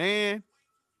 But, man,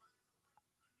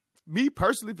 me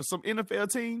personally, for some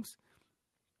NFL teams,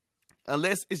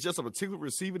 unless it's just a particular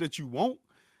receiver that you want,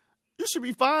 you should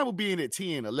be fine with being at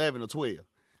 10, 11, or 12.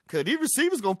 Because these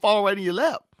receivers going to fall right in your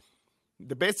lap.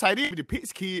 The best tight end, the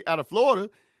Pitts kid out of Florida,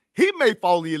 he may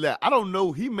fall in your lap. I don't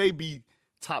know. He may be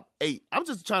top 8. I'm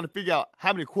just trying to figure out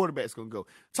how many quarterbacks going to go.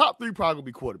 Top 3 probably going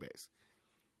to be quarterbacks.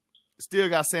 still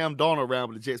got Sam Darnold around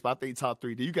with the Jets, but I think top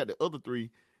 3. Then you got the other 3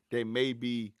 that may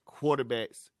be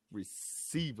quarterbacks,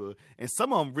 receiver, and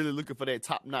some of them really looking for that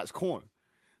top-notch corner.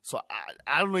 So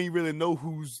I don't even really know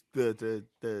who's the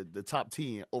top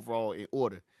 10 overall in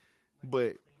order.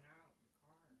 But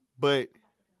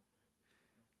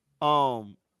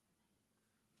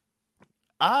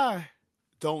I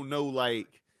don't know, like,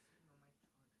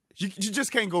 you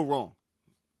just can't go wrong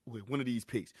with one of these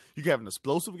picks. You can have an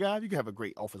explosive guy. You can have a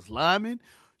great offensive lineman.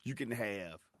 You can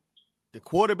have the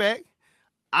quarterback.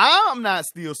 I'm not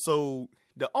still sold.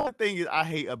 The only thing is I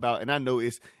hate about, and I know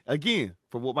it's, again,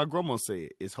 from what my grandma said,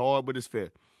 it's hard, but it's fair,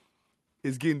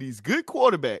 is getting these good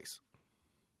quarterbacks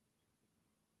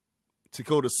to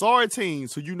go to sorry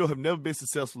teams who you know have never been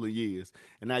successful in years.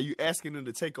 And now you asking them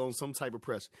to take on some type of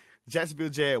pressure. Jacksonville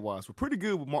Jaguars were pretty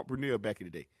good with Mark Brunell back in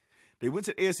the day. They went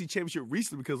to the AFC Championship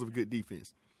recently because of a good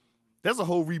defense. That's a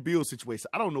whole rebuild situation.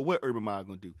 I don't know what Urban Meyer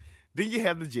going to do. Then you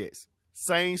have the Jets.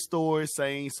 Same story,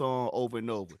 same song over and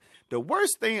over. The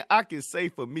worst thing I can say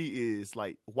for me is,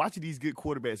 like, watching these good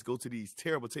quarterbacks go to these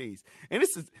terrible teams. And it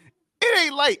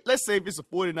ain't like, let's say if it's the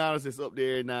 49ers that's up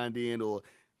there every now and then, or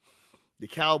the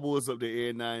Cowboys up there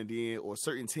every now and then, or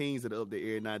certain teams that are up there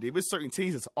every now and then. But certain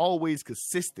teams that's always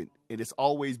consistent, and it's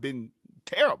always been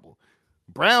terrible.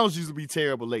 Browns used to be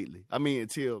terrible lately. I mean,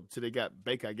 until they got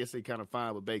Baker. I guess they kind of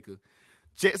fine with Baker.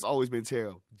 Jets always been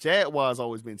terrible. Jaguars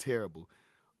always been terrible.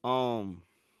 I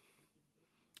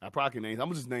probably can name. I'm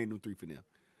gonna just name them 3 for now.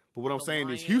 But what I'm saying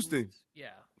Lions, is Houston. Yeah,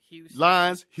 Houston.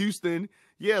 Lions, Houston.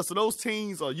 Yeah, so those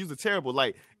teams are usually terrible.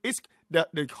 Like, it's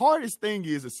the hardest thing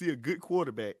is to see a good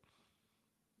quarterback,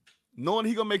 knowing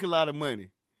he's gonna make a lot of money,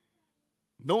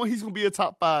 knowing he's gonna be a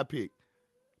top 5 pick,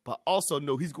 but also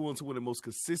know he's going to one of the most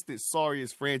consistent,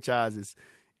 sorriest franchises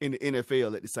in the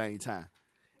NFL at the same time.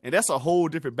 And that's a whole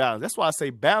different balance. That's why I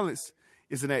say balance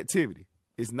is an activity.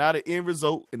 It's not an end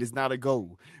result, and it's not a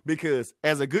goal. Because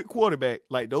as a good quarterback,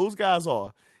 like those guys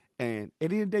are, and at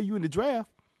the end of the day, you in the draft,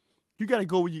 you got to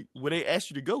go where they ask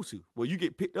you to go to, where you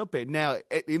get picked up at. Now,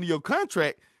 at the end of your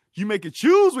contract, you make it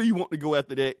choose where you want to go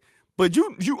after that. But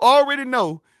you already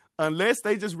know, unless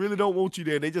they just really don't want you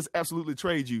there, they just absolutely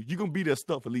trade you, you're going to be there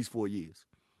stuck for at least 4 years.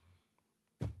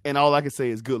 And all I can say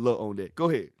is good luck on that. Go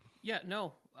ahead. Yeah,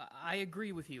 no, I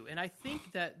agree with you. And I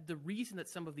think that the reason that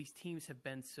some of these teams have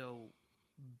been so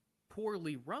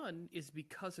poorly run is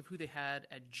because of who they had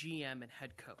at GM and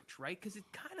head coach, right? Because it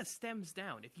kind of stems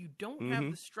down. If you don't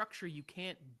have the structure, you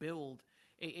can't build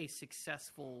a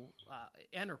successful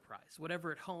enterprise,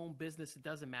 whatever at home, business, it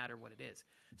doesn't matter what it is.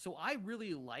 So I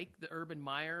really like the Urban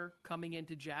Meyer coming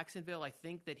into Jacksonville. I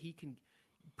think that he can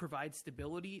provide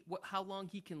stability. How long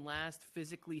he can last,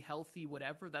 physically healthy,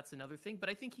 whatever, that's another thing. But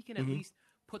I think he can at least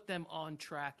put them on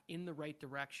track in the right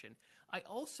direction.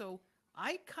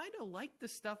 I kind of like the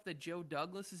stuff that Joe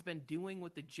Douglas has been doing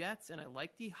with the Jets, and I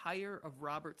like the hire of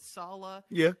Robert Saleh.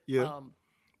 Yeah.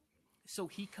 So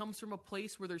he comes from a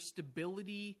place where there's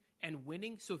stability and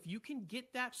winning. So if you can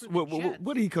get that for the Jets.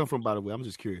 Where did he come from, by the way? I'm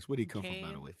just curious. Where did he come from,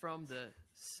 by the way? From the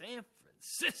San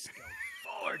Francisco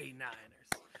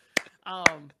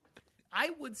 49ers. I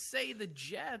would say the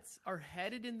Jets are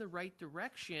headed in the right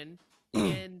direction,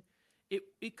 and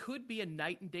it could be a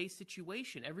night and day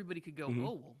situation. Everybody could go, oh,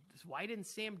 well, why didn't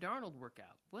Sam Darnold work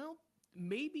out? Well,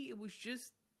 maybe it was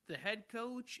just the head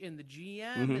coach and the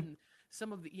GM and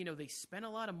some of the, they spent a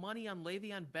lot of money on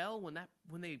Le'Veon Bell when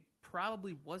they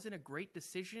probably wasn't a great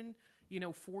decision,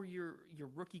 for your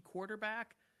rookie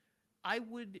quarterback. I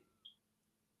would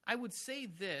say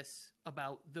this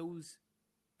about those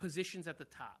positions at the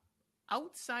top.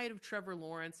 Outside of Trevor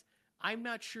Lawrence, I'm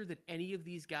not sure that any of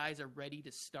these guys are ready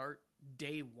to start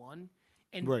day one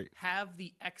and have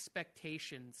the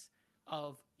expectations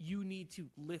of you need to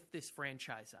lift this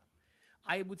franchise up.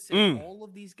 I would say all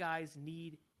of these guys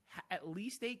need at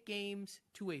least 8 games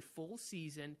to a full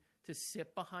season to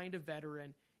sit behind a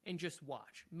veteran and just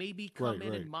watch. Maybe come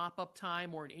in and mop up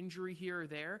time or an injury here or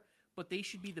there, but they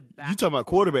should be the back. You talking about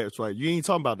quarterbacks, right? You ain't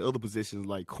talking about the other positions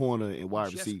like corner and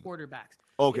wide receiver. Just quarterbacks.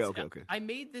 Okay. I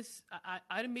made this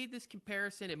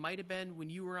comparison. It might have been when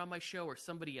you were on my show or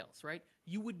somebody else, right?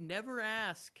 You would never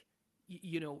ask,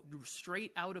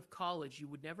 straight out of college, you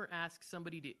would never ask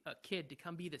a kid to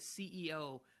come be the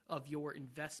CEO of your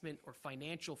investment or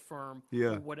financial firm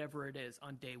or whatever it is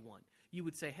on day one. You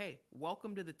would say, hey,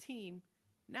 welcome to the team.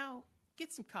 Now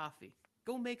get some coffee.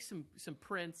 Go make some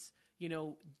prints,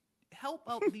 help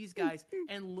out these guys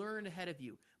and learn ahead of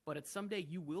you. But someday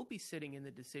you will be sitting in the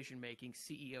decision-making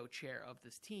CEO chair of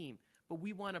this team, but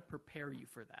we want to prepare you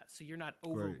for that. So you're not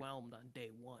overwhelmed on day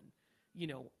one,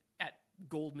 at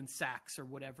Goldman Sachs or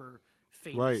whatever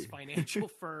famous Right. financial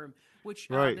firm, which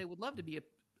Right. they would love to be a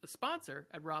sponsor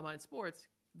at Raw Mind Sports.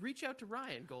 Reach out to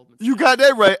Ryan Goldman. You got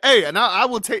that right. Hey, and I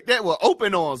will take that with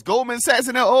open arms. Goldman Sachs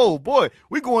and that. Oh boy,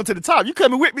 we going to the top. You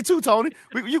coming with me too, Tony?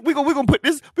 We gonna put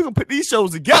this. We gonna put these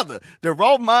shows together. The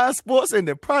Raw Mind Sports and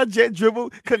the Project Dribble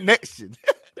Connection.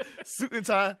 Suit and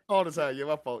tie all the time. Yeah,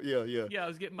 my fault. Yeah. Yeah, I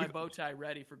was getting my bow tie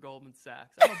ready for Goldman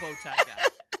Sachs. I'm a bow tie guy.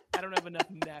 I don't have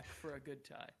enough neck for a good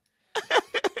tie.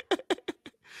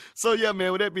 So yeah,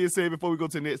 man. With that being said, before we go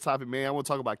to the next topic, man, I want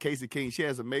to talk about Casey King. She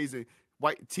has amazing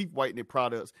teeth whitening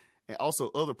products and also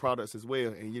other products as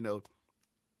well. And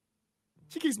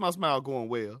she keeps my smile going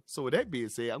well. So with that being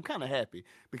said, I'm kind of happy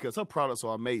because her products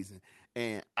are amazing,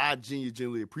 and I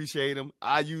genuinely appreciate them.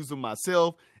 I use them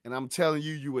myself, and I'm telling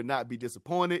you, you would not be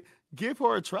disappointed. Give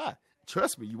her a try.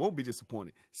 Trust me, you won't be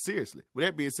disappointed. Seriously. With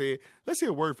that being said, let's hear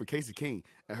a word for Casey King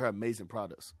and her amazing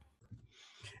products.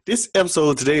 This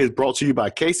episode today is brought to you by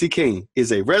Casey King,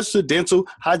 is a registered dental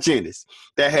hygienist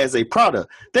that has a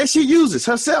product that she uses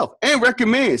herself and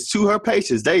recommends to her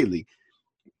patients daily.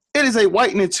 It is a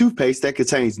whitening toothpaste that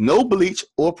contains no bleach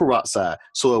or peroxide,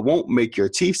 so it won't make your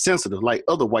teeth sensitive like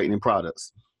other whitening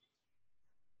products.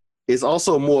 It's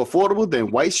also more affordable than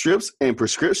white strips and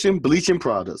prescription bleaching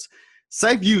products.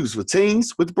 Safe use for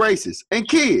teens with braces and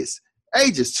kids.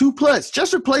 Ages 2+,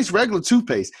 just replace regular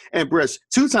toothpaste and brush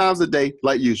 2 times a day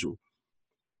like usual.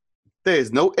 There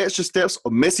is no extra steps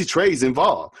or messy trays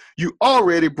involved. You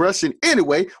already brushing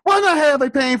anyway. Why not have a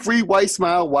pain-free white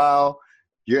smile while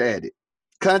you're at it?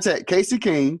 Contact Casey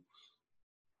King,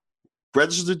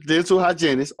 registered dental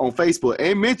hygienist, on Facebook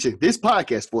and mention this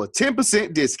podcast for a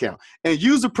 10% discount and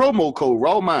use the promo code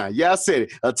RAWMIND. Yeah, I said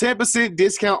it. A 10%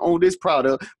 discount on this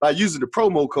product by using the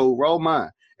promo code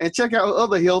RAWMIND. And check out her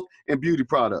other health and beauty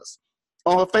products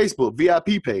on her Facebook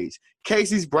VIP page,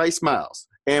 Casey's Bright Smiles,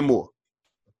 and more.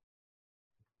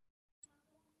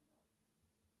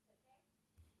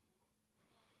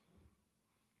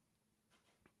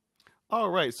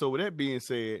 All right, so with that being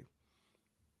said,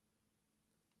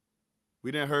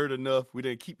 we didn't heard enough. We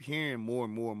didn't keep hearing more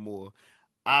and more and more.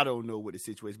 I don't know what the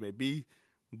situation may be,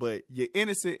 but you're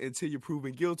innocent until you're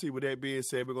proven guilty. With that being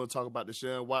said, we're going to talk about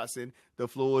Deshaun Watson. The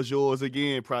floor is yours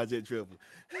again, Project Dribble.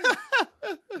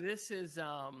 This is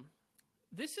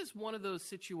one of those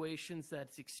situations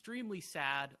that's extremely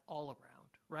sad all around,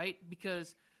 right?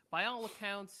 Because by all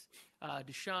accounts,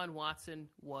 Deshaun Watson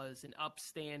was an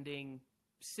upstanding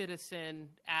citizen,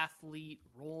 athlete,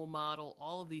 role model,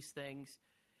 all of these things.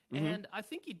 Mm-hmm. And I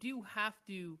think you do have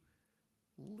to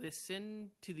listen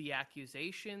to the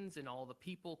accusations and all the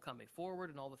people coming forward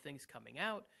and all the things coming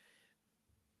out.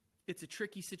 It's a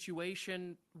tricky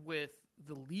situation with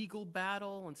the legal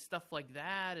battle and stuff like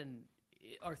that. And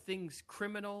are things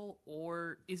criminal,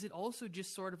 or is it also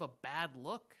just sort of a bad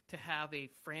look to have a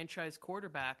franchise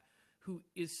quarterback who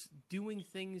is doing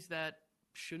things that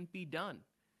shouldn't be done?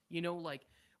 Like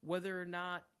whether or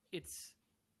not it's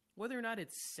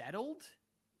settled,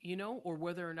 or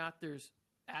whether or not there's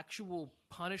actual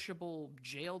punishable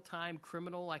jail time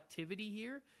criminal activity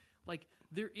here. Like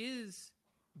there is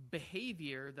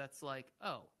behavior that's like,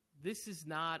 oh, this is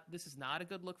not a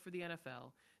good look for the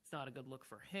NFL. It's not a good look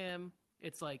for him.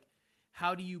 It's like,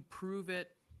 how do you prove it?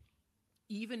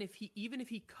 Even if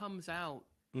he comes out,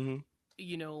 mm-hmm.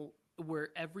 Where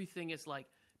everything is like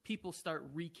people start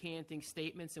recanting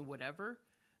statements and whatever,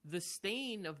 the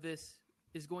stain of this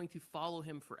is going to follow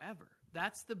him forever.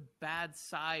 That's the bad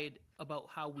side about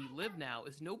how we live now,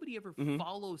 is nobody ever mm-hmm.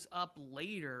 follows up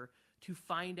later to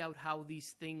find out how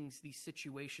these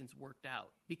situations worked out.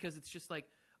 Because it's just like,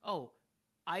 oh,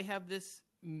 I have this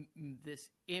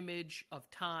image of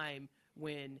time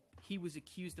when he was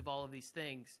accused of all of these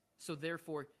things, so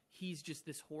therefore he's just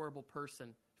this horrible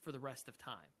person for the rest of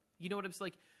time. You know what I'm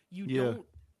saying? Like you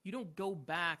don't go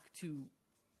back to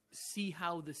see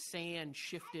how the sand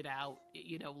shifted out,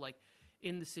 like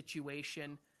in the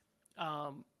situation.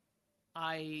 I'm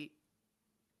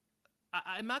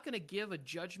not going to give a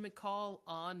judgment call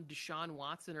on Deshaun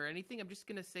Watson or anything. I'm just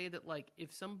going to say that, like,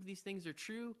 if some of these things are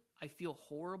true, I feel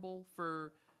horrible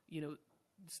for,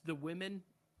 the women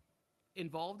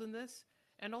involved in this.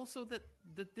 And also that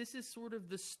this is sort of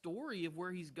the story of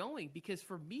where he's going. Because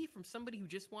for me, from somebody who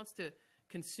just wants to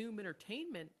consume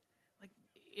entertainment, like,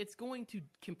 it's going to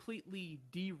completely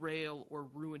derail or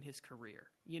ruin his career.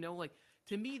 Like,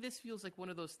 to me, this feels like one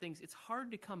of those things it's hard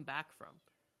to come back from.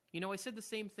 I said the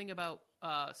same thing about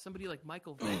somebody like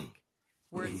Michael Vick,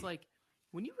 where it's like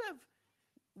when you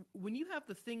have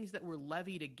the things that were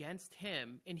levied against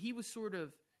him, and he was sort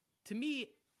of, to me,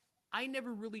 I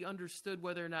never really understood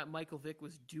whether or not Michael Vick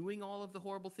was doing all of the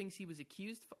horrible things he was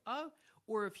accused of,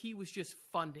 or if he was just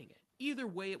funding it. either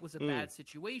way, it was a bad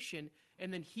situation.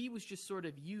 And then he was just sort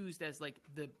of used as like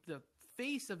the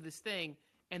face of this thing,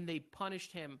 and they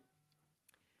punished him.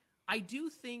 I do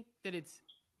think that it's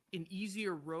an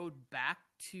easier road back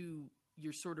to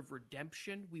your sort of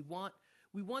redemption. We want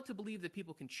to believe that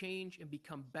people can change and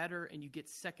become better, and you get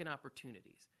second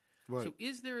opportunities. Right. So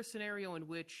is there a scenario in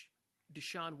which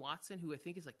Deshaun Watson, who I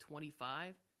think is like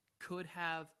 25, could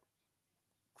have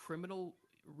criminal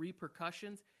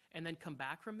repercussions and then come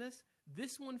back from this?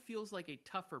 This one feels like a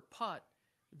tougher putt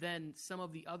than some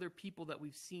of the other people that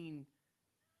we've seen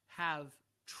have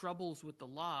troubles with the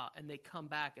law and they come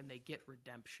back and they get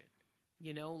redemption.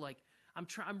 You know, like I'm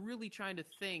really trying to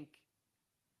think.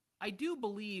 I do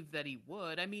believe that he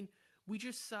would. I mean, we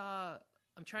just saw,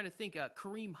 I'm trying to think,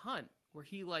 Kareem Hunt, where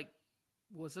he like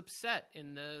was upset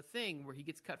in the thing where he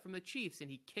gets cut from the Chiefs and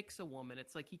he kicks a woman.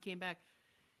 It's like he came back.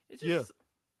 It's just,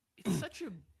 it's such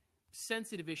a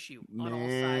sensitive issue on all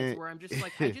sides where I'm just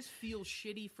like, I just feel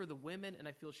shitty for the women and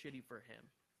I feel shitty for him.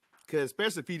 Because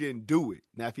especially if he didn't do it.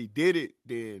 Now, if he did it,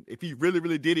 then if he really,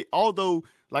 really did it, although,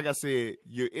 like I said,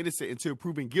 you're innocent until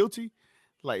proven guilty,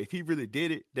 like if he really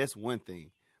did it, that's one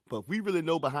thing. But if we really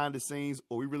know behind the scenes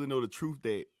or we really know the truth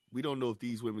that we don't know if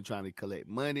these women trying to collect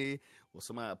money or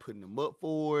somebody putting them up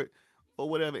for it or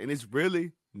whatever, and it's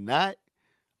really not,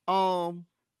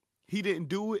 he didn't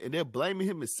do it and they're blaming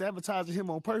him and sabotaging him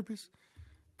on purpose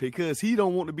because he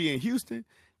don't want to be in Houston,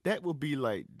 that would be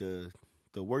like the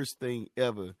worst thing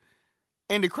ever.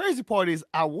 And the crazy part is,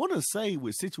 I want to say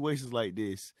with situations like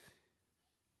this,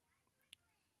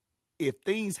 if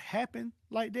things happen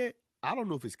like that, I don't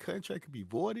know if his contract could be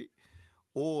voided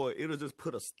or it'll just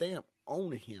put a stamp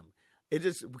on him. It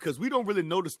just, because we don't really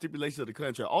know the stipulations of the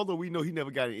contract. Although we know he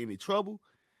never got in any trouble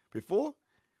before,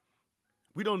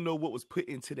 we don't know what was put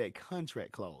into that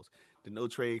contract clause, the no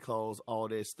trade clause, all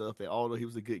that stuff. And although he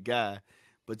was a good guy,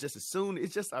 but just as soon,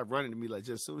 it's just ironic to me, like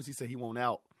just as soon as he said he won't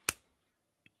out,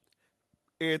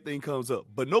 everything comes up.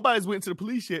 But nobody's went to the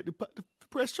police yet to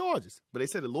press charges. But they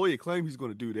said the lawyer claimed he's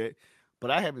going to do that,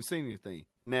 but I haven't seen anything.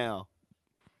 Now,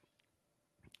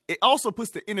 it also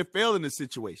puts the NFL in this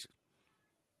situation.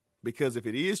 Because if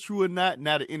it is true or not,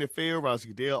 now the NFL, Roger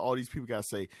Goodell, all these people got to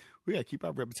say, we got to keep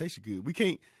our reputation good. We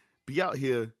can't be out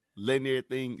here letting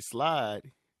everything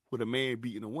slide with a man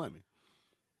beating a woman.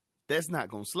 That's not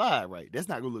going to slide right. That's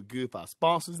not going to look good for our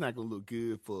sponsors. It's not going to look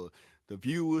good for the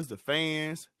viewers, the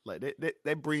fans. Like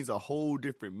that brings a whole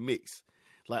different mix.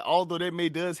 Like, although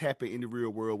that does happen in the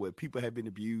real world where people have been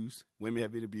abused, women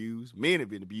have been abused, men have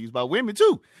been abused by women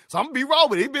too. So I'm going to be raw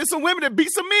with it. There's been some women that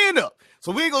beat some men up.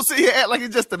 So we ain't going to sit here and act like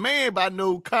it's just a man, but I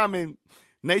know common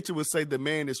nature would say the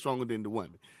man is stronger than the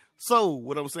woman. So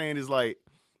what I'm saying is, like,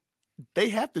 they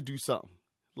have to do something.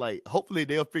 Like, hopefully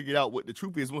they'll figure out what the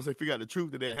truth is. Once they figure out the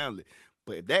truth, then they'll handle it.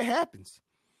 But if that happens,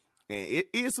 and it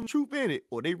is some truth in it,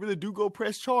 or they really do go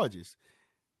press charges,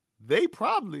 they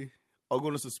probably are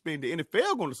going to suspend, the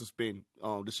NFL going to suspend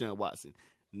Deshaun Watson.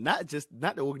 Not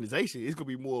the organization. It's going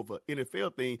to be more of an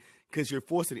NFL thing because you're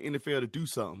forcing the NFL to do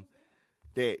something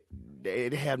that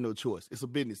they have no choice. It's a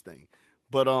business thing.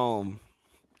 But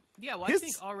yeah, well, I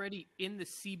think already in the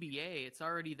CBA, it's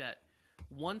already that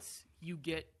once you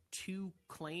get 2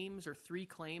 claims or 3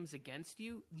 claims against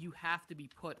you, you have to be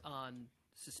put on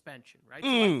suspension, right? So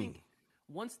I think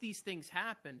once these things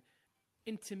happen,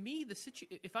 and to me,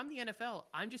 if I'm the NFL,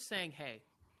 I'm just saying, hey,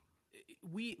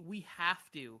 we have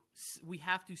to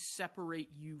separate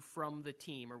you from the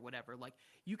team or whatever. Like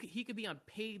he could be on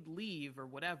paid leave or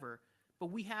whatever, but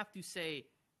we have to say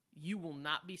you will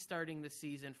not be starting the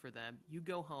season for them. You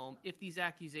go home. If these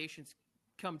accusations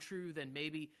come true, then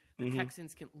maybe the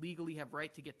Texans can legally have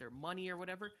right to get their money or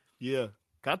whatever. Yeah,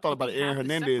 I thought about the Aaron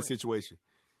Hernandez situation.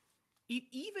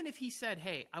 Even if he said,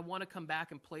 hey, I want to come back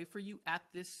and play for you at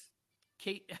this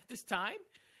time,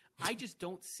 I just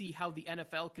don't see how the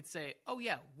NFL could say, oh,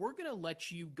 yeah, we're going to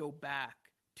let you go back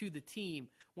to the team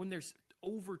when there's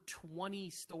over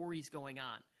 20 stories going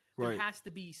on. Right. There has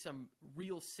to be some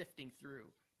real sifting through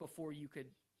before you could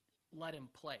let him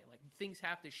play. Like, things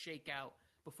have to shake out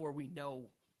before we know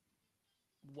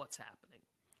what's happening.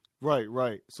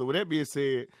 Right. So with that being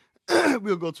said,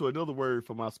 we'll go to another word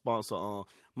from my sponsor.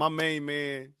 My main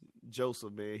man,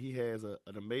 Joseph, man, he has an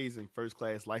amazing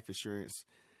first-class life insurance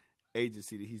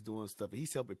agency that he's doing stuff. And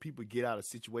he's helping people get out of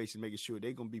situations, making sure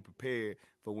they're going to be prepared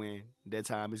for when that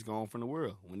time is gone from the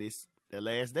world, when it's their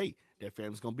last day. Their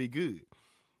family's going to be good.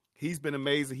 He's been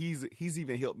amazing. He's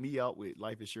even helped me out with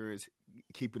life insurance,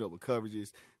 keeping up with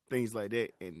coverages, things like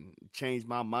that, and changed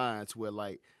my mind to where,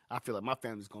 like, I feel like my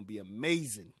family's going to be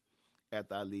amazing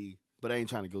after I leave. But I ain't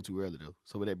trying to go too early, though.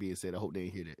 So with that being said, I hope they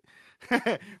ain't hear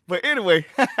that. But anyway,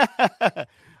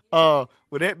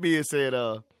 With that being said,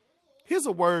 here's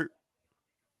a word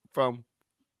from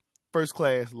First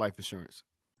Class Life Insurance.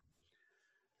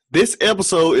 This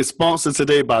episode is sponsored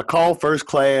today by Call First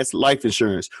Class Life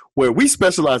Insurance, where we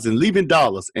specialize in leaving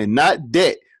dollars and not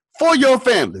debt for your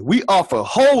family. We offer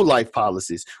whole life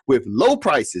policies with low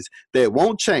prices that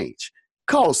won't change.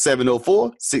 Call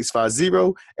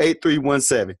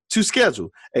 704-650-8317 to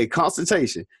schedule a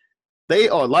consultation. They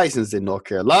are licensed in North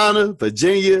Carolina,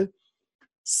 Virginia,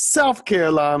 South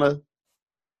Carolina,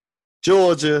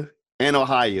 Georgia, and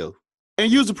Ohio. And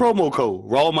use the promo code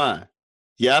RAWMIND.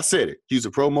 Yeah, I said it. Use the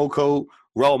promo code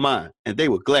RAWMIND, and they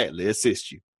will gladly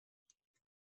assist you.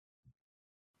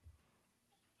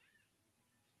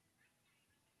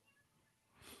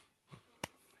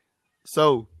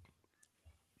 So,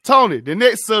 Tony, the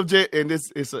next subject, and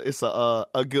this is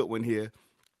a good one here.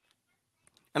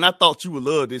 And I thought you would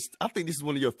love this. I think this is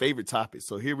one of your favorite topics.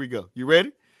 So here we go. You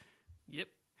ready? Yep.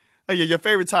 Oh, yeah, your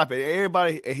favorite topic.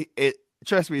 Everybody,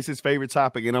 trust me, it's his favorite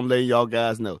topic, and I'm letting y'all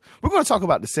guys know. We're going to talk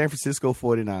about the San Francisco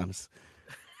 49ers.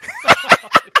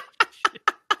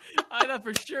 I thought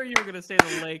for sure you were going to say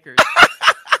the Lakers.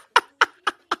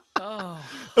 Oh.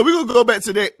 We're going to go back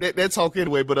to that talk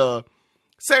anyway, but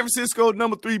San Francisco,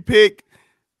 number 3 pick.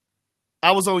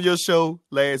 I was on your show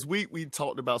last week. We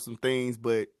talked about some things,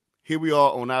 but here we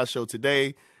are on our show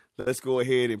today. Let's go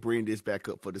ahead and bring this back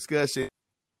up for discussion.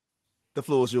 The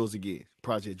floor is yours again,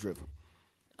 Project Driven.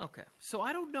 Okay, so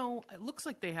I don't know. It looks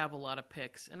like they have a lot of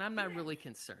picks, and I'm not really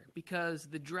concerned because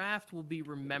the draft will be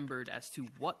remembered as to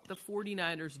what the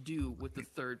 49ers do with the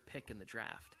 3rd pick in the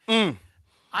draft. I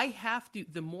have to,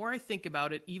 the more I think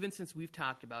about it, even since we've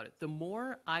talked about it, the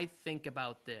more I think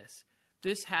about this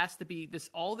has to be,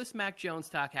 all this Mac Jones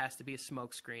talk has to be a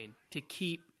smokescreen to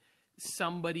keep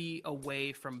somebody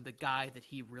away from the guy that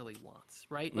he really wants,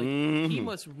 right? Like, he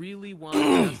must really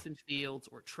want Justin Fields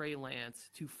or Trey Lance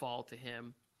to fall to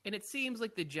him. And it seems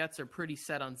like the Jets are pretty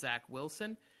set on Zach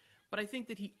Wilson, but I think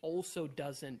that he also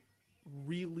doesn't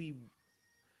really.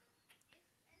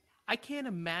 I can't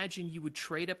imagine you would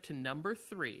trade up to number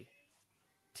 3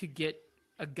 to get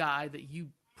a guy that you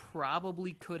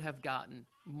probably could have gotten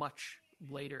much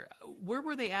later. Where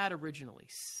were they at originally?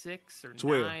 6 or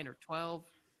 12. 9 or 12?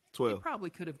 12. You probably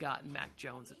could have gotten Mac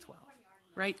Jones at 12,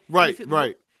 right? Right.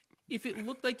 If it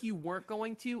looked like you weren't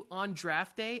going to on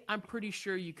draft day, I'm pretty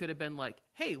sure you could have been like,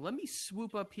 hey, let me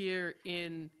swoop up here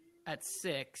at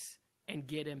 6 and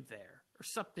get him there or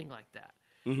something like that.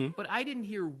 Mm-hmm. But I didn't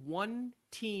hear one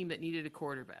team that needed a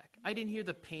quarterback. I didn't hear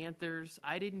the Panthers.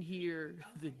 I didn't hear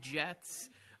the Jets.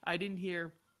 I didn't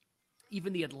hear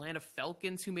even the Atlanta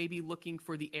Falcons, who may be looking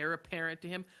for the heir apparent to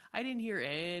him. I didn't hear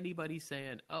anybody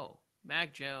saying, oh,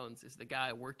 Mac Jones is the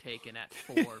guy we're taking at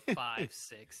 4, 5,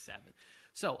 6, 7.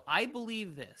 So I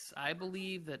believe this. I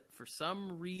believe that for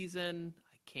some reason,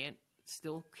 I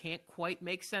still can't quite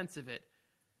make sense of it,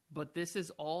 but this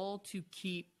is all to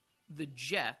keep the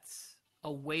Jets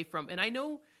away from, and I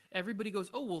know everybody goes,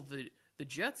 oh, well, the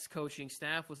Jets coaching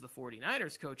staff was the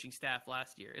 49ers coaching staff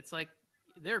last year. It's like,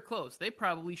 they're close. They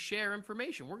probably share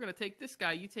information. We're going to take this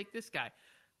guy. You take this guy.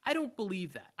 I don't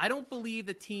believe that. I don't believe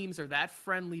the teams are that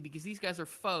friendly because these guys are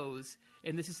foes,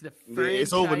 and this is the franchise.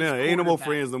 It's over now. Ain't no more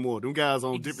friends no more. Them guys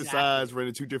on different sides,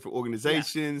 running 2 different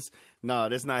organizations. Yeah. No,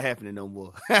 that's not happening no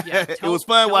more. Yeah, it was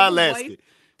fun while it lasted.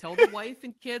 Tell the wife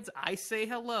and kids I say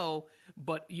hello,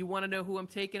 but you want to know who I'm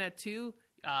taking at 2?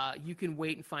 You can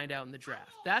wait and find out in the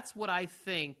draft. That's what I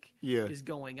think is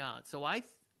going on. So I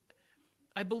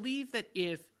believe that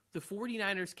if the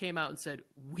 49ers came out and said,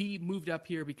 we moved up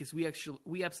here because we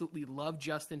absolutely love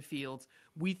Justin Fields,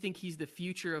 we think he's the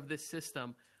future of this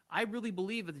system, I really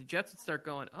believe that the Jets would start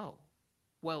going, oh,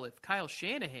 well, if Kyle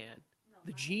Shanahan,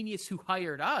 the genius who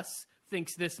hired us,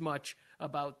 thinks this much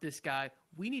about this guy,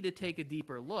 we need to take a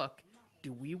deeper look.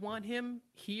 Do we want him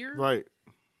here? Right.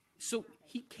 So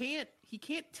he can't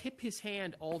tip his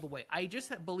hand all the way. I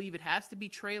just believe it has to be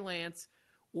Trey Lance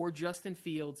or Justin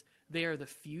Fields. They are the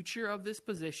future of this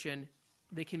position.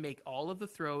 They can make all of the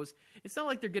throws. It's not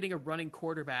like they're getting a running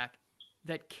quarterback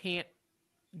that can't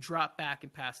drop back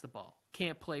and pass the ball,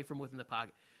 can't play from within the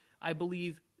pocket. I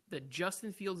believe that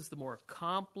Justin Fields is the more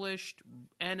accomplished,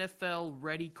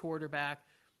 NFL-ready quarterback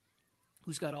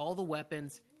who's got all the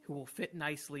weapons, who will fit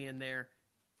nicely in there.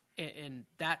 And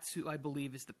that's who I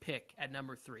believe is the pick at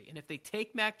number 3. And if they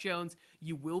take Mac Jones,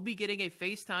 you will be getting a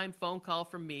FaceTime phone call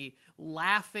from me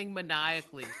laughing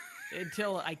maniacally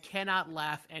until I cannot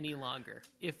laugh any longer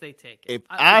if they take it. If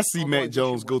I see Mac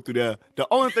Jones go through there, the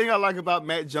only thing I like about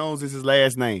Mac Jones is his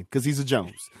last name because he's a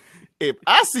Jones. If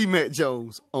I see Mac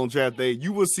Jones on draft day,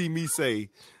 you will see me say,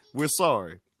 we're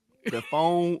sorry, the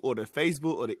phone or the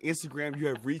Facebook or the Instagram you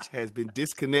have reached has been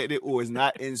disconnected or is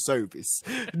not in service.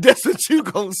 That's what you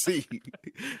gonna see.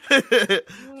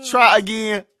 Try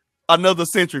again another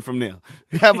century from now.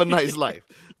 Have a nice life.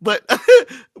 But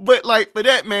like for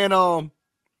that man,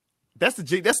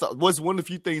 what's one of the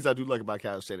few things I do like about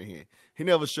Kyle Shanahan. He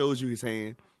never shows you his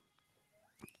hand.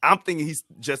 I'm thinking he's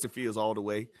Justin Fields all the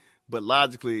way. But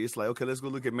logically, it's like, okay, let's go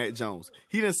look at Matt Jones.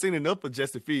 He done seen enough of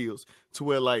Justin Fields to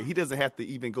where, like, he doesn't have to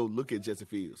even go look at Justin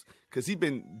Fields because he's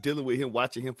been dealing with him,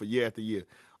 watching him for year after year.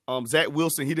 Zach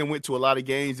Wilson, he done went to a lot of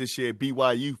games this year at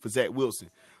BYU for Zach Wilson.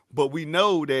 But we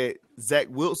know that Zach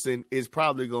Wilson is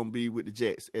probably going to be with the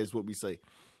Jets, as what we say.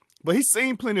 But he's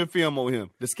seen plenty of film on him.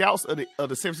 The scouts of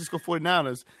the San Francisco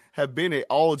 49ers have been at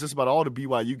just about all the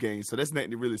BYU games, so that's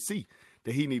nothing to really see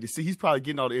that he need to see. He's probably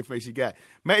getting all the information he got.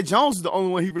 Matt Jones is the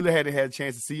only one he really hadn't had a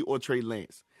chance to see, or Trey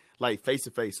Lance, like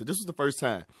face-to-face. So this was the first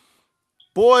time.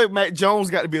 Boy, Matt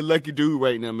Jones got to be a lucky dude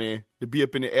right now, man, to be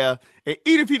up in the air. And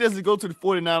even if he doesn't go to the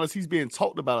 49ers, he's being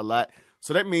talked about a lot.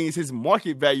 So that means his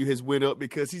market value has went up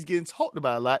because he's getting talked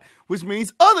about a lot, which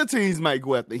means other teams might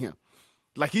go after him.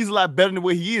 Like, he's a lot better than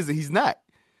where he is, and he's not.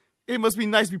 It must be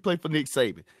nice to be playing for Nick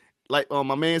Saban. Like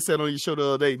my man said on your show the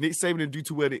other day, Nick Saban didn't do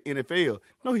too well in the NFL.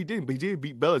 No, he didn't, but he did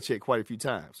beat Belichick quite a few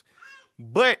times.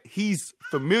 But he's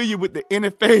familiar with the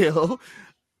NFL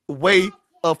way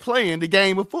of playing the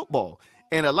game of football.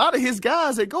 And a lot of his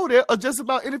guys that go there are just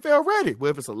about NFL ready,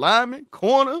 whether it's a lineman,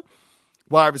 corner,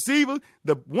 wide receiver.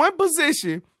 The one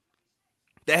position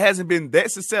that hasn't been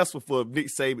that successful for Nick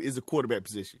Saban is the quarterback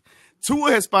position.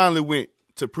 Tua has finally went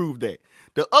to prove that.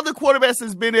 The other quarterbacks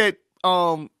that's been at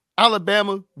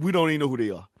Alabama, we don't even know who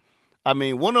they are. I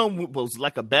mean, one of them was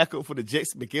like a backup for the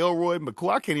Jets,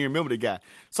 McCoy. I can't even remember the guy.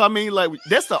 So, I mean, like,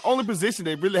 that's the only position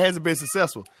that really hasn't been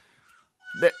successful.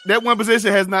 That one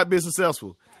position has not been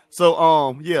successful.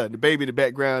 So, yeah, the baby in the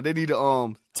background, they need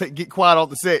to get quiet off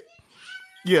the set.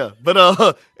 Yeah,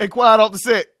 but and quiet off the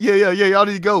set. Yeah, y'all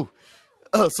need to go.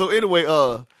 So anyway,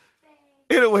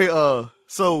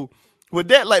 so with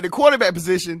that, like, the quarterback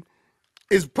position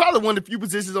is probably one of the few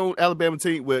positions on Alabama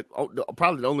team with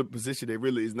probably the only position that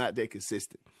really is not that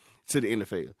consistent to the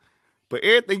NFL. But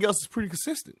everything else is pretty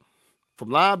consistent, from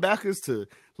linebackers to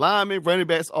linemen, running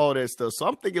backs, all that stuff. So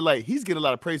I'm thinking, like, he's getting a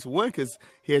lot of praise for one because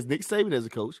he has Nick Saban as a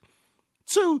coach.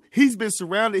 Two, he's been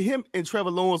surrounded, him and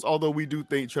Trevor Lawrence, although we do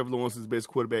think Trevor Lawrence is the best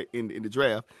quarterback in the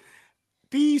draft.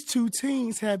 These two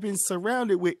teams have been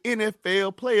surrounded with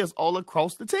NFL players all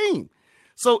across the team.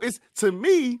 So to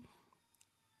me,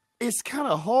 it's kind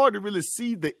of hard to really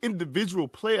see the individual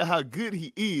player, how good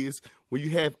he is, when you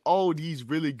have all these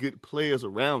really good players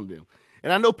around them.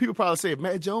 And I know people probably say, if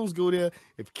Matt Jones go there,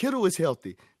 if Kittle is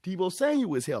healthy, Deebo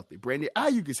Samuel is healthy, Brandon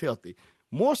Ayuk is healthy,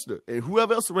 Monster, and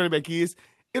whoever else the running back is,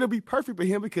 it'll be perfect for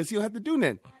him because he don't have to do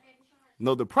nothing.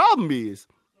 No, the problem is,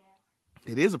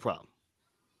 it is a problem.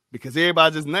 Because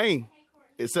everybody just named,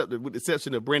 with the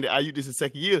exception of Brandon Ayuk, this is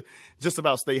second year, just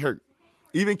about stay hurt.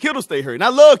 Even Kittle stay hurt. And I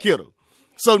love Kittle.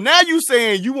 So now you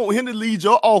saying you want him to lead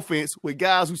your offense with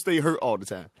guys who stay hurt all the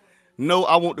time. No,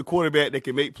 I want the quarterback that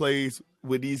can make plays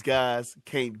when these guys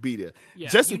can't be there. Yeah,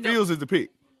 Justin Fields is the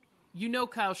pick. You know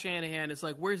Kyle Shanahan is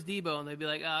like, where's Deebo? And they'd be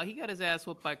like, he got his ass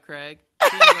whooped by Craig.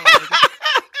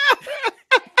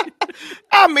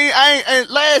 I mean, and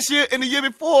last year and the year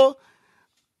before,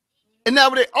 and now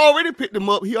they already picked him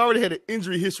up. He already had an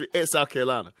injury history at South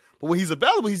Carolina. But when he's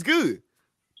available, he's good.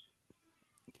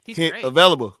 He's great.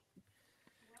 Available.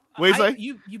 What do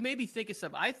you say? You made me think of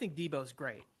something. I think Debo's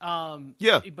great.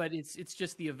 Yeah. But it's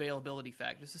just the availability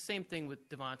factor. It's the same thing with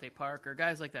Devontae Parker,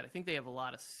 guys like that. I think they have a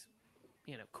lot of,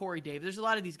 Corey Davis. There's a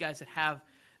lot of these guys that have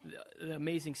the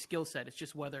amazing skill set. It's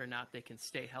just whether or not they can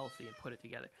stay healthy and put it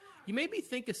together. You made me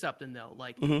think of something, though.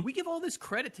 Like, we give all this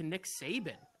credit to Nick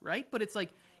Saban, right? But it's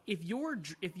like, if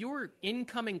your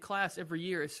incoming class every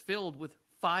year is filled with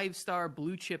 5-star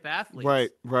blue chip athletes, right.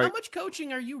 How much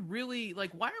coaching are you really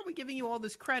like? Why are we giving you all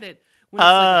this credit when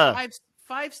it's like a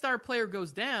five-star player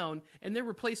goes down and they're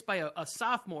replaced by a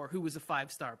sophomore who was a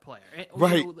 5-star player?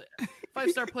 Right.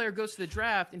 5-star player goes to the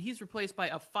draft and he's replaced by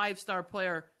a 5-star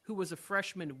player who was a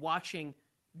freshman watching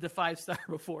the 5-star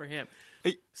before him.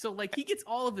 So like he gets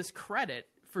all of this credit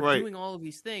for doing all of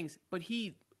these things, but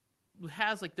he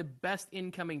has like the best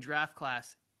incoming draft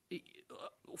class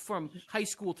from high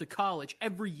school to college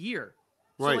every year.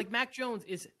 So like Mac Jones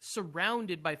is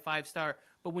surrounded by 5-star,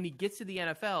 but when he gets to the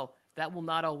NFL, That will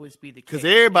not always be the case.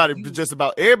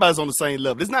 Because everybody's on the same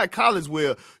level. It's not college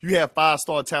where you have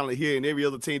 5-star talent here and every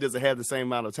other team doesn't have the same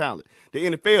amount of talent. The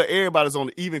NFL, everybody's on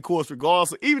the even course regardless.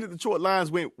 So even if the Detroit Lions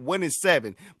went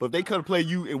 1-7, but if they come to play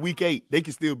you in week 8, they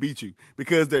can still beat you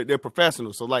because they're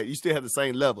professionals. So, like, you still have the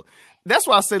same level. That's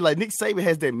why I say, like, Nick Saban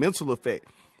has that mental effect.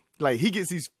 Like, he gets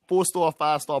these 4-star,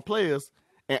 5-star players,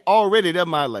 and already their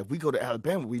mind, like, we go to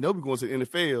Alabama, we know we're going to the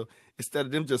NFL. Instead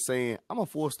of them just saying, I'm a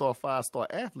 4-star, 5-star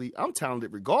athlete, I'm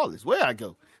talented regardless where I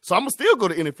go. So I'm going to still go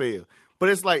to NFL. But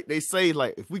it's like they say,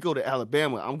 like, if we go to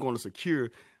Alabama, I'm going to secure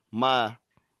my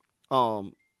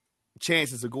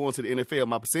chances of going to the NFL,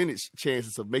 my percentage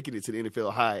chances of making it to the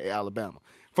NFL high at Alabama.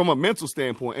 From a mental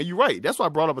standpoint, and you're right, that's why I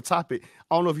brought up a topic.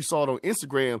 I don't know if you saw it on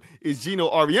Instagram. Is Gino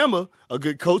Auriemma a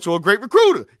good coach or a great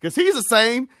recruiter? Because he's the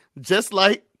same, just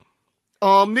like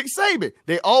Nick Saban.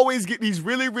 They always get these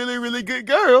really, really, really good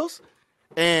girls.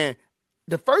 And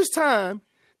the first time,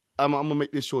 I'm going to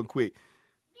make this short and quick.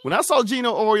 When I saw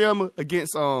Gino Auriemma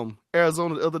against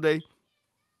Arizona the other day,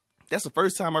 that's the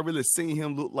first time I really seen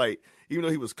him look like, even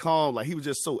though he was calm, like he was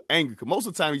just so angry. Because most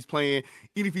of the time he's playing,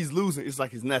 even if he's losing, it's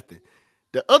like it's nothing.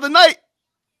 The other night,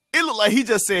 it looked like he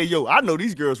just said, yo, I know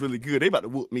these girls really good. They about to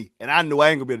whoop me. And I know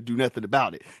I ain't going to be able to do nothing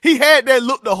about it. He had that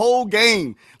look the whole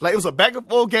game. Like it was a back and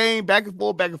forth game, back and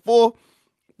forth, back and forth.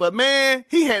 But, man,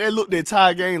 he had that look the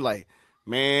entire game like,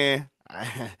 man,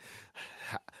 I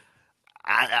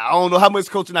don't know how much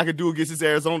coaching I could do against this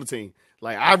Arizona team.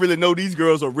 Like, I really know these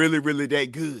girls are really, really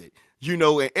that good. You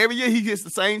know, and every year he gets the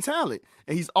same talent,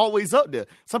 and he's always up there.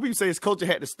 Some people say his coaching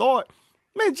had to start.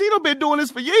 Man, Gino been doing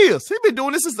this for years. He's been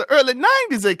doing this since the early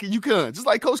 90s at UConn, just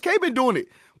like Coach K been doing it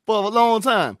for a long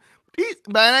time.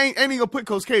 Man, I ain't going to put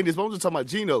Coach K in this, but I'm just talking about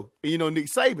Gino and, Nick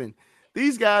Saban.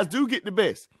 These guys do get the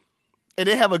best. And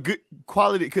they have a good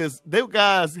quality because those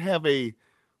guys have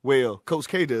Coach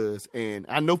K does, and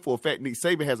I know for a fact Nick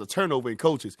Saban has a turnover in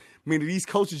coaches, meaning these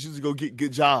coaches usually go get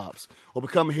good jobs or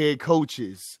become head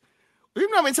coaches. You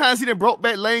know how many times he done brought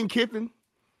back Lane Kiffin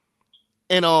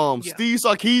and Steve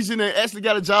Sarkisian and actually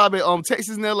got a job at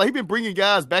Texas now. Like, he been bringing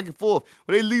guys back and forth.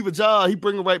 When they leave a job, he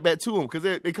bring them right back to him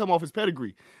because they come off his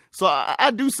pedigree. So I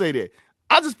do say that.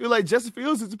 I just feel like Justin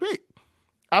Fields is the pick.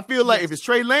 I feel like if it's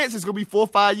Trey Lance, it's going to be 4 or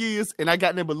 5 years, and I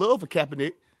got nothing but love for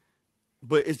Kaepernick.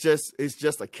 But it's just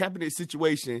a Kaepernick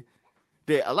situation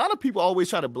that a lot of people always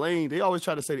try to blame. They always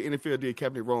try to say the NFL did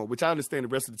Kaepernick wrong, which I understand the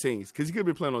rest of the teams because he could have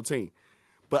been playing on a team.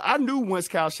 But I knew once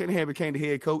Kyle Shanahan became the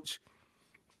head coach,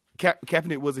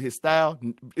 Kaepernick wasn't his style.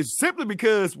 It's simply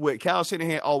because what Kyle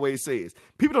Shanahan always says.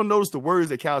 People don't notice the words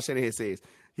that Kyle Shanahan says.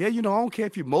 Yeah, I don't care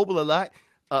if you're mobile a lot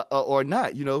or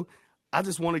not, I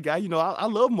just want a guy, I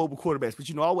love mobile quarterbacks,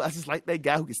 but, I just like that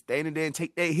guy who can stand in there and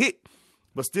take that hit,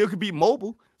 but still could be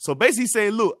mobile. So basically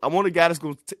saying, look, I want a guy that's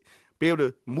going to be able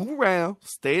to move around,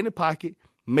 stay in the pocket,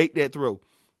 make that throw.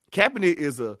 Kaepernick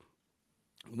is a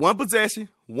one possession,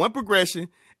 one progression,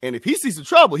 and if he sees some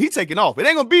trouble, he taking off. It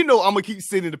ain't going to be no I'm going to keep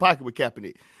sitting in the pocket with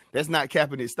Kaepernick. That's not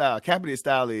Kaepernick's style. Kaepernick's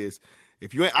style is,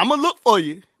 if you ain't, I'm going to look for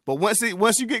you, but once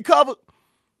you get covered,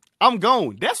 I'm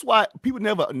gone. That's why people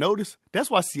never notice.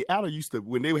 That's why Seattle used to,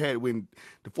 when the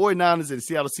 49ers and the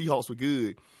Seattle Seahawks were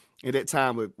good, at that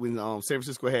time when San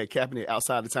Francisco had Kaepernick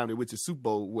outside the time they went to the Super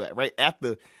Bowl, right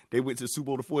after they went to the Super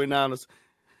Bowl, the 49ers,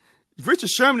 Richard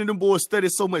Sherman and them boys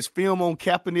studied so much film on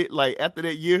Kaepernick, like, after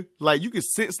that year, like, you could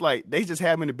sense, like, they just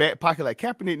had him in the back pocket. Like,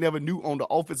 Kaepernick never knew on the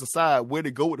offensive side where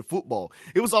to go with the football.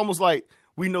 It was almost like,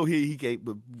 we know he can't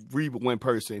read with one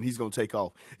person, he's going to take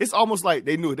off. It's almost like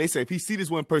they knew it. They said, if he see this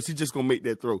one person, he's just going to make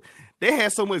that throw. They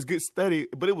had so much good study,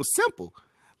 but it was simple.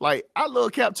 Like, I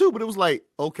love Cap too, but it was like,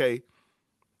 okay,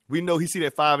 we know he see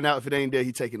that 5 and out. If it ain't there,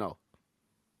 he taking off.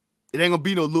 It ain't going to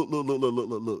be no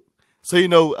look. So,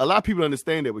 a lot of people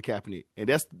understand that with Kaepernick. And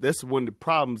that's one of the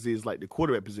problems is, like, the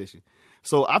quarterback position.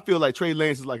 So, I feel like Trey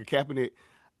Lance is like a Kaepernick.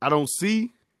 I don't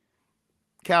see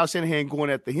Kyle Shanahan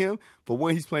going after him. For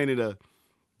one, he's playing in a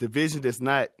division that's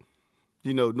not,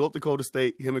 North Dakota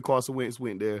State. Him and Carson Wentz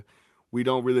went there. We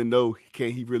don't really know,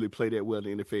 can he really play that well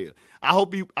in the NFL.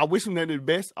 I wish him nothing the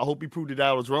best. I hope he proved that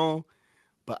I was wrong.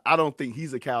 But I don't think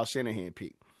he's a Kyle Shanahan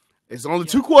pick. It's only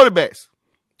 2 quarterbacks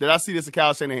that I see that's a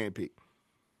Kyle Shanahan pick.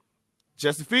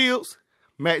 Justin Fields,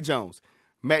 Mac Jones.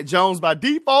 Mac Jones by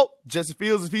default. Justin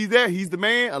Fields, if he's there, he's the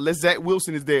man, unless Zach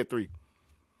Wilson is there at 3.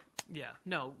 Yeah,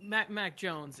 no, Mac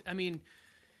Jones. I mean,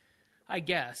 I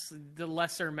guess the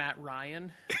lesser Matt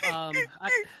Ryan.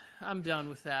 I'm done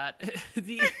with that.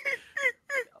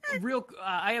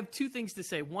 I have 2 things to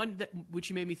say. One, which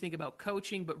you made me think about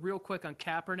coaching, but real quick on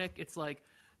Kaepernick, it's like,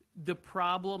 the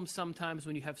problem sometimes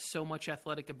when you have so much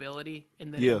athletic ability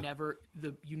and then Yeah.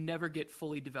 you never get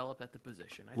fully developed at the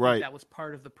position. I Right. think that was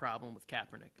part of the problem with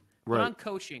Kaepernick. But Right. on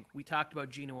coaching, we talked about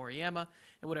Gino Auriemma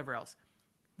and whatever else.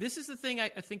 This is the thing I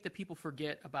think that people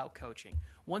forget about coaching.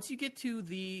 Once you get to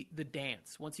the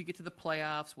dance, once you get to the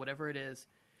playoffs, whatever it is,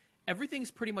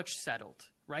 everything's pretty much settled,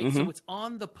 right? So it's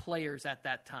on the players at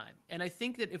that time. And I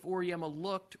think that if Auriemma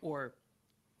looked, or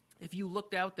if you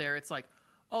looked out there, it's like,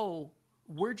 oh,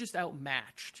 we're just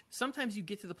outmatched. Sometimes you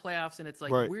get to the playoffs and it's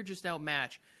like, Right. we're just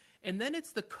outmatched. And then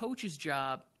it's the coach's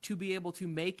job to be able to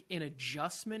make an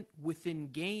adjustment within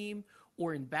game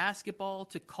or in basketball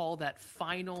to call that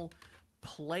final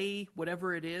play,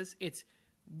 whatever it is.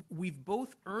 We've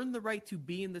both earned the right to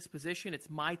be in this position. It's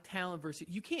my talent versus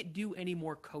you. Can't do any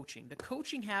more coaching. The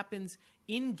coaching happens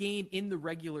in game in the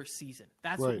regular season.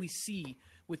 That's Right. what we see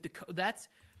with that's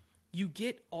you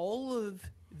get all of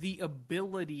the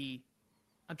ability.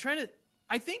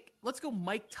 I think let's go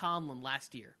Mike Tomlin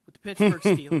last year with the Pittsburgh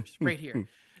Steelers right here.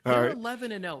 They All were right.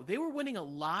 11-0. They were winning a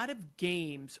lot of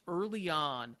games early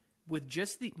on with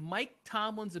just the Mike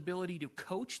Tomlin's ability to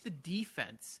coach the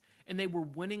defense, and they were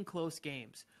winning close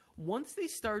games. Once they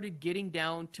started getting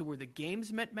down to where the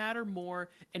games matter more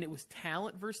and it was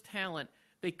talent versus talent,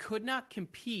 they could not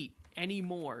compete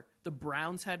anymore. The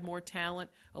Browns had more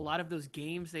talent. A lot of those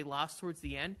games they lost towards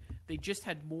the end, they just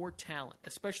had more talent,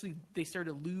 especially they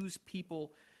started to lose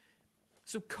people.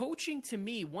 So coaching, to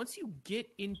me, once you get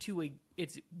into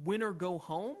it's win or go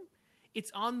home,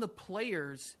 it's on the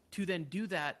players to then do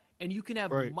that, and you can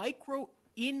have Right. micro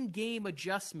in-game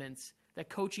adjustments that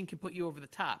coaching can put you over the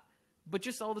top. But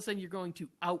just all of a sudden you're going to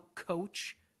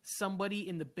out-coach somebody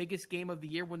in the biggest game of the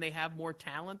year when they have more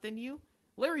talent than you.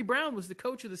 Larry Brown was the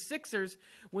coach of the Sixers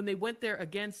when they went there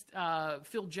against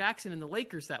Phil Jackson and the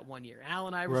Lakers that one year.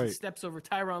 Allen Iverson Right. steps over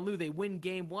Tyronn Lue. They win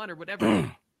game one or whatever.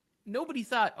 Nobody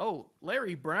thought, oh,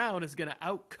 Larry Brown is going to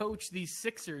out-coach these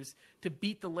Sixers to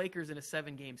beat the Lakers in a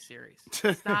 7-game series.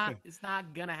 It's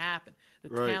not going to happen. The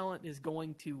Right. talent is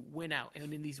going to win out.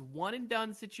 And in these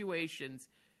one-and-done situations,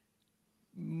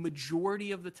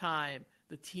 majority of the time,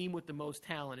 the team with the most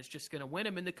talent is just going to win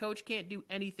them, and the coach can't do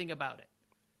anything about it.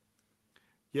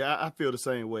 Yeah, I feel the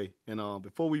same way. And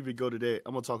before we even go to that,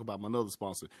 I'm gonna talk about my other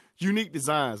sponsor, Unique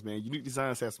Designs. Man, Unique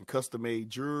Designs has some custom-made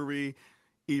jewelry,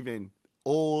 even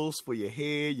oils for your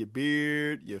hair, your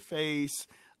beard, your face.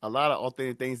 A lot of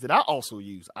authentic things that I also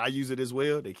use. I use it as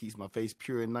well. They keeps my face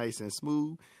pure and nice and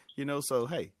smooth. So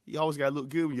hey, you always gotta look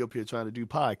good when you're up here trying to do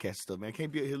podcast stuff, man.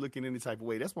 Can't be up here looking any type of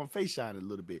way. That's my face shining a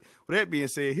little bit. With that being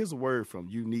said, here's a word from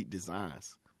Unique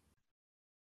Designs.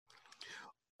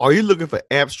 Are you looking for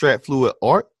abstract fluid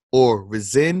art or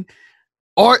resin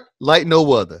art like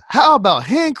no other? How about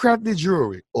handcrafted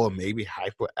jewelry or maybe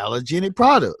hypoallergenic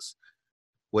products?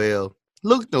 Well,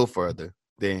 look no further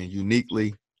than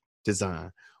Uniquely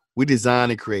Designed. We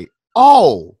design and create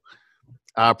all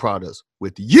our products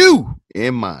with you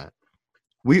in mind.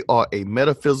 We are a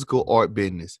metaphysical art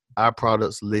business. Our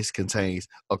products list contains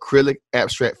acrylic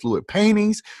abstract fluid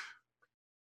paintings,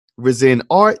 resin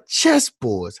art,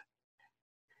 chessboards,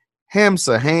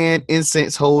 Hamsa hand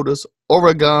incense holders,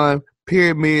 Oregon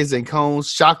pyramids and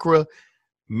cones, chakra,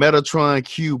 Metatron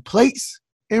cube plates,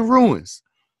 and ruins.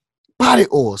 Body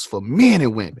oils for men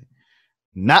and women,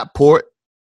 not port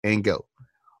and go.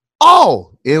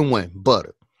 All in one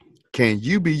butter. It can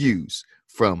be used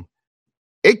from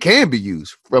head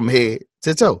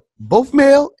to toe, both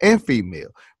male and female.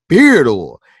 Beard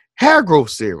oil, hair growth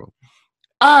serum,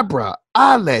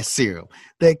 eyelash serum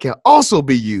that can also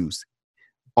be used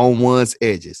on one's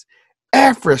edges.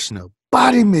 Air freshener,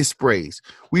 body mist sprays.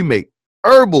 We make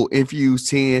herbal infused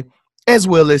tin as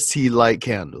well as tea light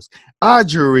candles. Our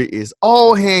jewelry is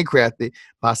all handcrafted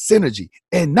by Synergy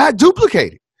and not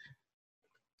duplicated.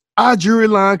 Our jewelry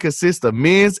line consists of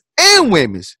men's and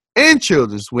women's and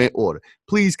children's when ordered.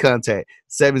 Please contact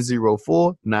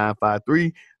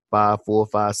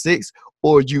 704-953-5456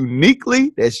 or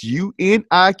uniquely, that's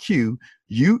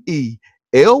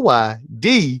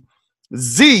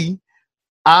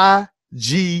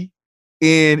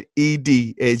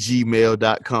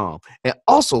And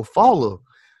also follow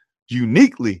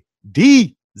Uniquely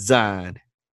Design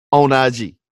on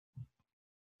IG,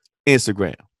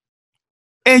 Instagram.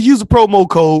 And use the promo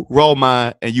code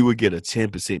RAWMIND and you will get a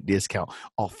 10% discount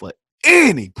off of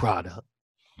any product.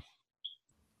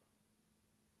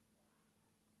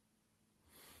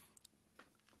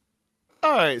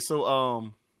 All right,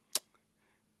 so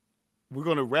we're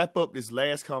gonna wrap up this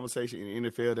last conversation in the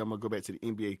NFL. Then I'm gonna go back to the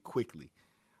NBA quickly.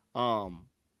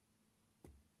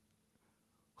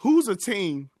 Who's a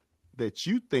team that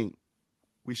you think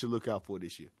we should look out for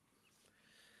this year?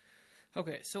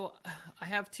 Okay, so I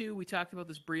have two. We talked about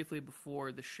this briefly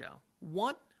before the show.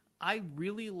 One, I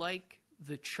really like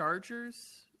the Chargers,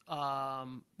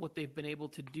 what they've been able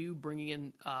to do, bringing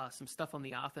in some stuff on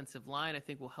the offensive line. I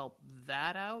think will help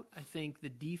that out. I think the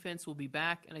defense will be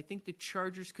back, and I think the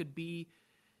Chargers could be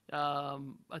a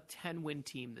 10-win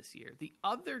team this year. The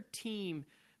other team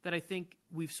that I think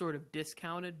we've sort of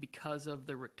discounted because of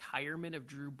the retirement of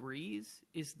Drew Brees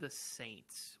is the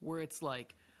Saints, where it's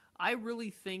like, I really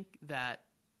think that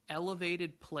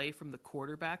elevated play from the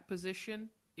quarterback position,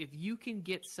 if you can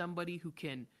get somebody who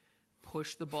can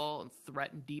push the ball and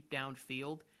threaten deep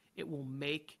downfield, it will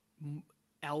make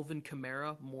Alvin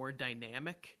Kamara more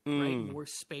dynamic, right? More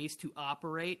space to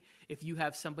operate if you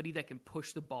have somebody that can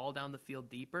push the ball down the field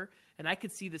deeper. And I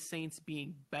could see the Saints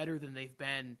being better than they've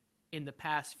been in the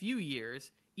past few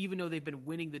years, even though they've been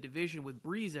winning the division with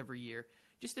Brees every year.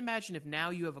 Just imagine if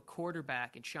now you have a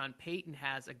quarterback and Sean Payton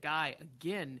has a guy,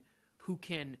 again, who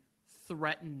can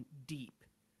threaten deep.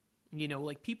 You know,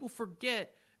 like people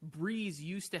forget Brees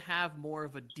used to have more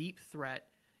of a deep threat,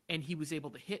 and he was able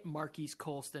to hit Marquise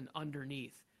Colston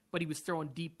underneath. But he was throwing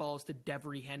deep balls to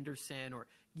Devery Henderson or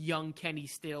young Kenny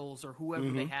Stills or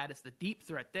whoever they had as the deep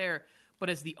threat there. But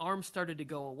as the arm started to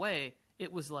go away,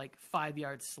 it was like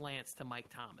 5-yard slants to Mike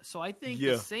Thomas. So I think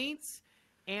the Saints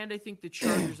and I think the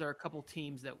Chargers are a couple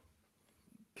teams that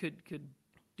could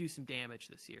do some damage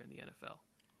this year in the NFL.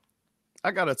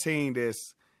 I got a team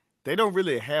they don't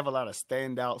really have a lot of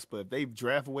standouts, but if they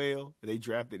draft well, they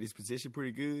drafted this position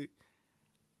pretty good,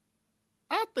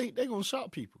 I think they're going to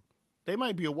shock people. They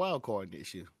might be a wild card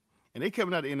this year. And they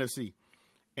coming out of the NFC.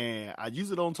 And I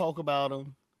usually don't talk about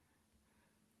them.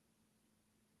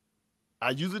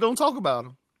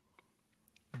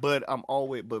 But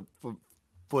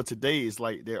for today, it's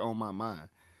like they're on my mind.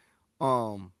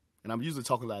 And I'm usually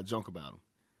talking a lot of junk about them.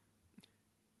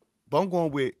 But I'm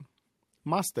going with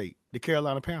my state, the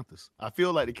Carolina Panthers. I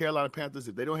feel like the Carolina Panthers,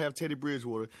 if they don't have Teddy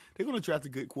Bridgewater, they're going to draft a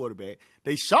good quarterback.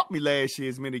 They shocked me last year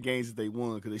as many games as they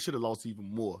won because they should have lost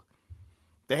even more.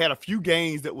 They had a few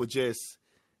games that were just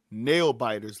nail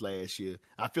biters last year.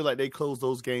 I feel like they closed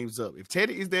those games up. If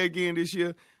Teddy is there again this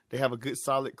year, they have a good,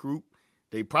 solid group.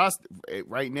 They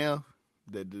right now,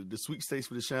 the sweepstakes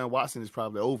for Deshaun Watson is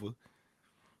probably over.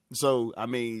 So, I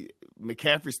mean,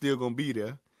 McCaffrey's still going to be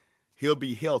there. He'll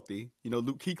be healthy. You know,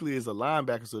 Luke Kuechly is a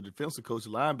linebacker, so a defensive coach, a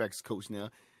linebackers coach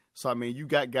now. So, I mean, you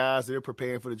got guys that are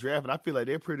preparing for the draft, and I feel like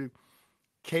they're pretty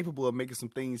capable of making some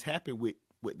things happen with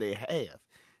what they have.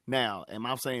 Now, am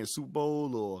I saying Super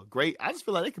Bowl or great? I just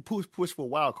feel like they can push for a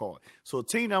wild card. So, a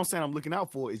team that I'm saying I'm looking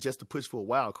out for is just to push for a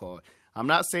wild card. I'm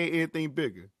not saying anything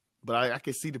bigger, but I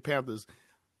can see the Panthers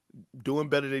doing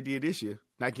better than they did this year,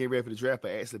 not getting ready for the draft,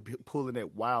 but actually pulling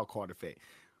that wild card effect.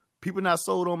 People not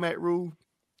sold on Matt Rule,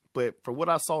 but from what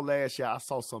I saw last year, I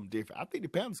saw something different. I think the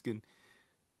Panthers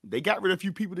they got rid of a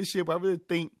few people this year, but I really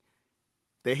think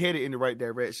they're headed in the right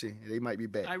direction, and they might be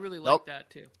back. I really like that,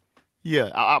 too.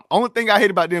 Yeah, only thing I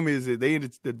hate about them is that they in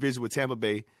the division with Tampa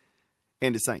Bay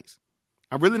and the Saints.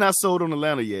 I'm really not sold on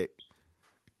Atlanta yet.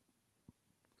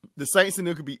 The Saints and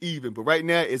them could be even, but right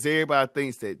now, it's everybody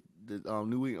thinks that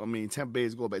Tampa Bay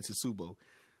is going back to the Super Bowl,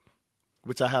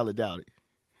 which I highly doubt it.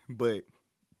 But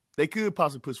they could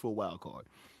possibly push for a wild card.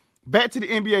 Back to the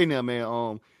NBA now,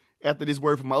 man. After this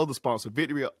word from my other sponsor,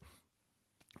 Victory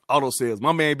Auto Sales.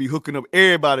 My man be hooking up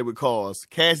everybody with cars.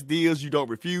 Cash deals you don't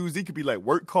refuse. It could be like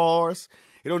work cars.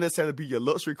 It don't necessarily be your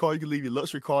luxury car. You can leave your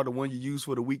luxury car, the one you use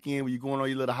for the weekend when you're going on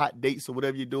your little hot dates or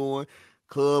whatever you're doing,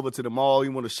 club or to the mall,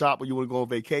 you want to shop or you want to go on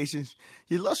vacations.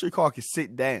 Your luxury car can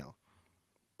sit down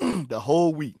the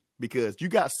whole week because you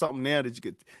got something now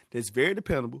that's very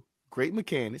dependable, great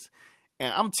mechanics.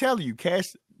 And I'm telling you,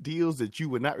 cash deals that you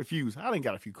would not refuse. I done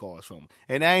got a few cars from them.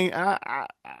 And I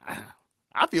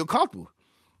feel comfortable.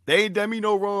 They ain't done me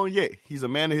no wrong yet. He's a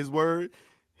man of his word.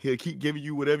 He'll keep giving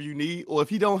you whatever you need. Or if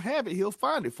he don't have it, he'll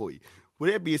find it for you.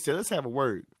 With that being said, let's have a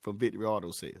word from Victory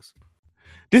Auto Sales.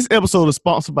 This episode is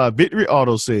sponsored by Victory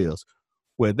Auto Sales,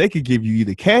 where they could give you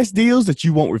either cash deals that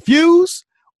you won't refuse,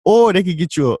 or they could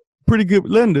get you a pretty good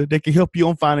lender that can help you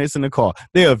on financing the car.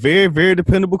 They are very, very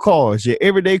dependable cars. Your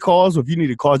everyday cars, or if you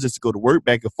need a car just to go to work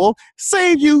back and forth,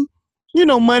 save you,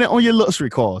 money on your luxury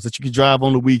cars that you can drive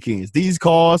on the weekends. These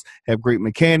cars have great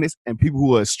mechanics and people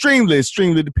who are extremely,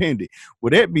 extremely dependent.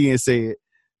 With that being said,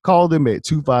 call them at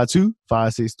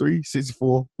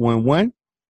 252-563-6411,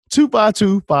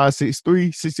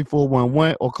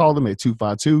 252-563-6411, or call them at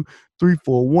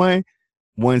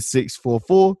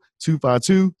 252-341-1644,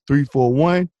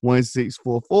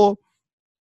 252-341-1644,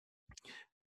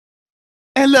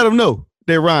 and let them know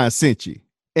that Ryan sent you,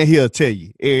 and he'll tell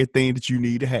you everything that you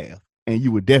need to have, and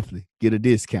you will definitely get a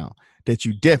discount. that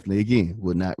you definitely, again,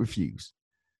 will not refuse.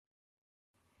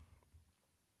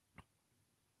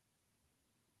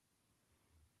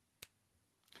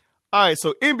 All right,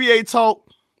 so NBA talk.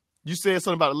 You said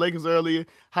something about the Lakers earlier.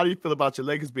 How do you feel about your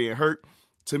Lakers being hurt?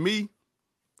 To me,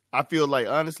 I feel like,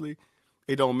 honestly,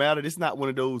 it don't matter. It's not one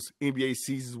of those NBA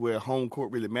seasons where home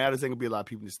court really matters. There ain't going to be a lot of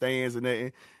people in the stands and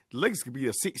nothing. The Lakers could be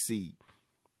a 6 seed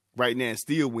right now and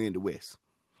still win the West.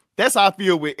 That's how I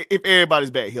feel if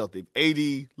everybody's back healthy. If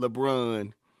AD,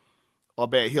 LeBron are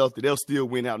back healthy, they'll still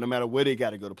win out no matter where they got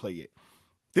to go to play at.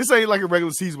 This ain't like a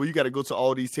regular season where you got to go to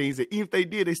all these teams. And even if they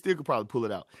did, they still could probably pull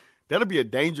it out. That'll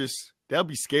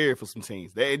be scary for some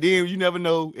teams. And then you never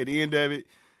know at the end of it,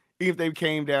 even if they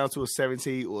came down to a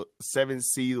 17 or 7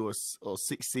 seed or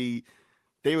 6 seed,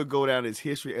 they would go down as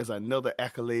history as another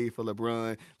accolade for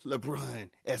LeBron. LeBron,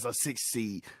 as a 6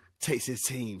 seed, takes his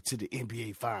team to the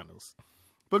NBA Finals.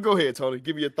 But go ahead, Tony.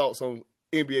 Give me your thoughts on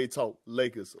NBA talk,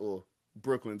 Lakers or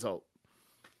Brooklyn talk.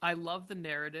 I love the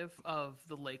narrative of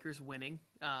the Lakers winning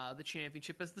the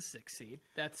championship as the 6th seed.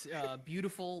 That's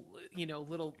beautiful,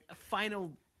 little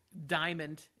final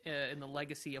diamond in the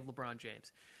legacy of LeBron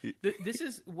James. This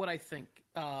is what I think.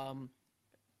 Home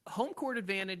court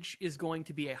advantage is going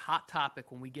to be a hot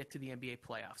topic when we get to the NBA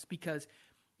playoffs, because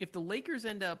if the Lakers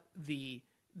end up the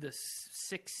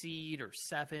 6 seed or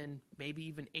 7, maybe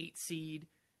even 8 seed,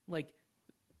 like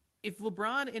if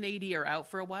LeBron and AD are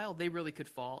out for a while, they really could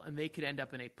fall and they could end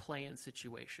up in a play-in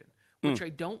situation, which I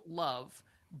don't love,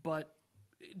 but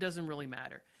it doesn't really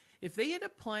matter. If they end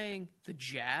up playing the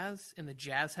Jazz and the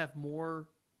Jazz have more,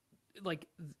 like,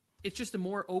 it's just a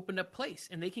more opened up place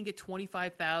and they can get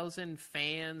 25,000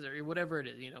 fans or whatever it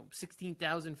is,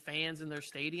 16,000 fans in their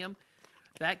stadium,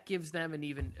 that gives them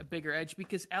a bigger edge,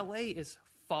 because LA is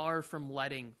far from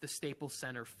letting the Staples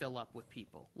Center fill up with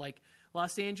people. Like,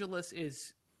 Los Angeles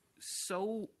is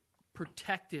so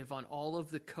protective on all of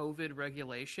the COVID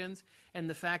regulations, and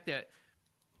the fact that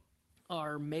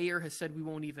our mayor has said we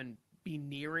won't even be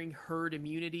nearing herd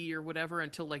immunity or whatever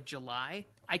until like July.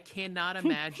 I cannot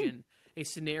imagine a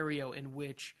scenario in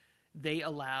which they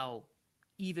allow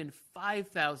even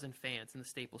 5,000 fans in the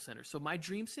Staples Center. So my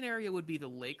dream scenario would be the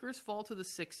Lakers fall to the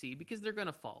 6th seed, because they're going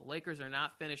to fall. Lakers are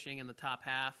not finishing in the top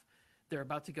half. They're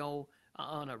about to go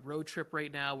on a road trip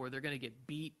right now where they're going to get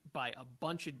beat by a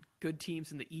bunch of good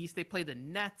teams in the East. They play the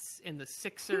Nets and the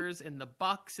Sixers and the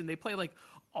Bucks, and they play like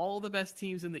all the best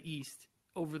teams in the East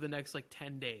over the next like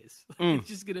 10 days. It's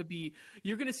just going to be,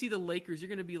 you're going to see the Lakers. You're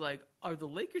going to be like, are the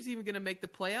Lakers even going to make the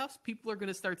playoffs? People are going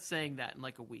to start saying that in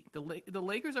like a week. The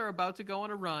Lakers are about to go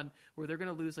on a run where they're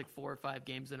going to lose like 4 or 5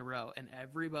 games in a row. And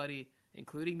everybody,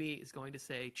 including me, is going to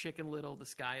say, Chicken Little, the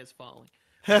sky is falling.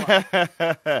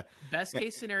 Best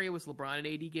case scenario was LeBron and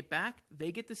AD get back.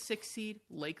 They get the 6th seed.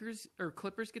 Lakers or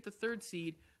Clippers get the 3rd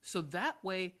seed. So that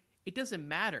way, it doesn't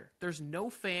matter. There's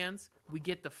no fans. We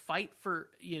get the fight for,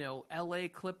 LA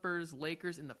Clippers,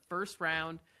 Lakers in the first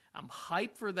round. I'm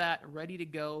hyped for that, ready to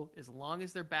go as long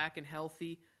as they're back and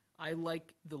healthy. I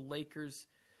like the Lakers.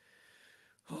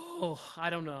 Oh, I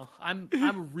don't know. I'm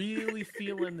really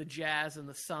feeling the Jazz and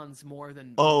the Suns more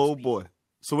than Oh boy.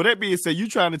 So with that being said, you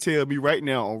trying to tell me right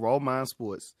now on Raw Mind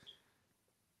Sports,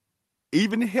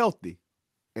 even healthy,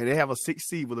 and they have a 6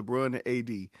 seed with LeBron and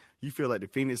AD, you feel like the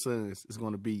Phoenix Suns is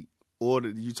going to beat, or the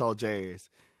Utah Jazz,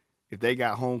 if they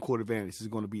got home court advantage, is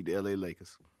going to beat the LA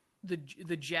Lakers? The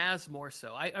Jazz more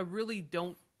so. I really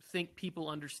don't think people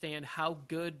understand how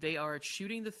good they are at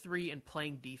shooting the 3 and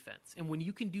playing defense. And when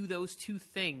you can do those two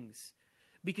things,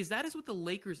 because that is what the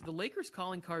Lakers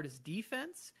calling card is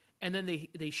defense, and then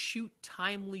they shoot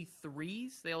timely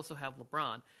 3s. They also have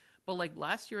LeBron. But like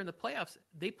last year in the playoffs,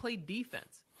 they played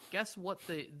defense. Guess what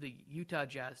the Utah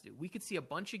Jazz do? We could see a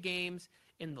bunch of games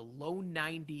in the low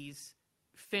 90s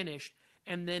finished,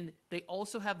 and then they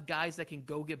also have guys that can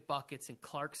go get buckets in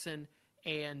Clarkson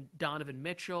and Donovan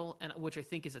Mitchell, and which I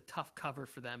think is a tough cover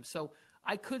for them. So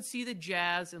I could see the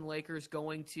Jazz and Lakers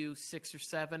going to 6 or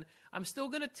 7. I'm still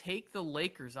going to take the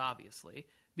Lakers, obviously,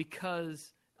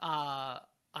 because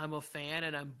I'm a fan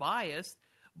and I'm biased,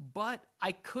 but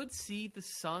I could see the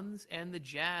Suns and the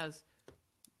Jazz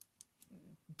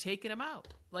taking them out.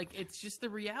 Like, it's just the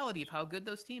reality of how good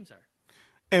those teams are.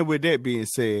 And with that being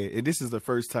said, and this is the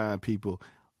first time people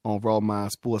on Raw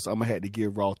Mind Sports, I'm going to have to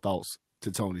give raw thoughts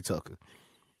to Tony Tucker.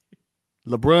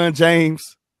 LeBron James,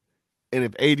 and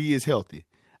if AD is healthy,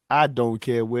 I don't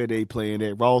care where they playing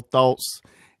at. Raw thoughts,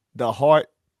 the heart,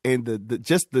 and the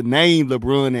just the name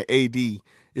LeBron and AD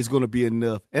is going to be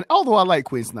enough. And although I like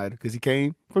Quinn Snyder because he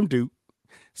came from Duke,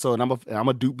 so and I'm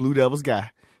a Duke Blue Devils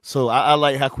guy, so I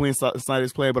like how Quinn Snyder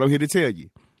is playing. But I'm here to tell you,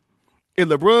 if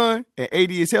LeBron and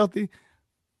AD is healthy,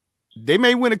 They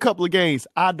may win a couple of games.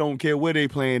 I don't care where they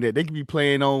playing at. They could be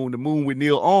playing on the moon with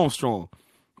Neil Armstrong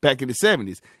back in the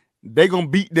 70s. They're going to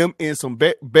beat them in some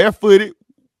barefooted,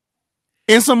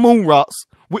 in some moon rocks,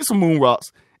 with some moon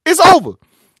rocks. It's over.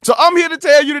 So I'm here to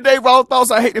tell you today, Raw Thoughts.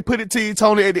 I hate to put it to you,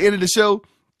 Tony, at the end of the show.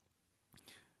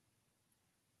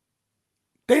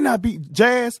 They not beat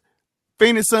Jazz,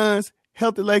 Phoenix Suns,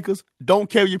 healthy Lakers. Don't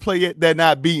care where you play yet. They're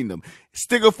not beating them.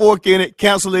 Stick a fork in it.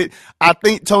 Cancel it. I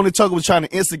think Tony Tucker was trying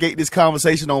to instigate this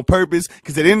conversation on purpose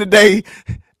because at the end of the day,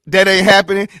 that ain't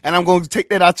happening. And I'm going to take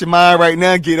that out your mind right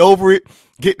now. Get over it.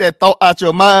 Get that thought out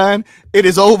your mind. It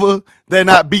is over. They're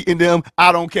not beating them.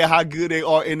 I don't care how good they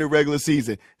are in the regular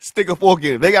season. Stick a fork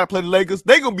in it. They got to play the Lakers.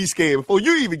 They're going to be scared before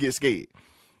you even get scared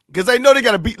because they know they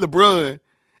got to beat LeBron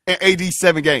and AD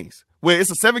 7 games. Well,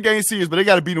 it's a 7-game series, but they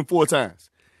got to beat them 4 times.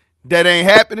 That ain't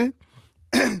happening.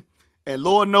 And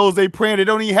Lord knows they praying they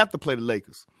don't even have to play the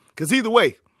Lakers. Because either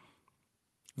way,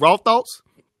 Raw Thoughts,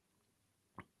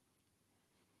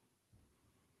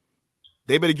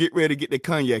 they better get ready to get their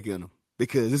cognac in them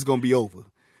because it's going to be over.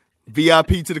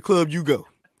 VIP to the club you go.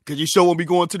 Because you sure won't be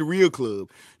going to the real club.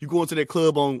 You going to that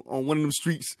club on one of them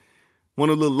streets, one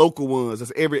of the little local ones.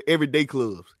 That's everyday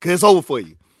clubs. Because it's over for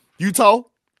you. Utah,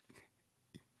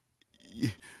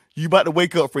 you about to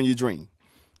wake up from your dream.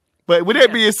 But with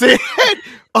that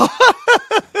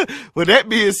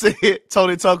being said,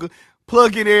 Tony Tucker,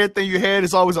 plug in everything you had.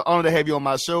 It's always an honor to have you on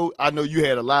my show. I know you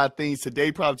had a lot of things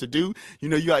today probably to do. You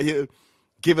know, you out here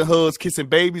giving hugs, kissing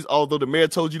babies. Although the mayor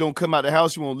told you don't come out the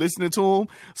house, you won't listen to him.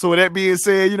 So with that being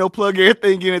said, you know, plug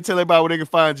everything in and tell everybody where they can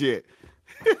find you at.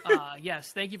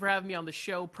 Yes, thank you for having me on the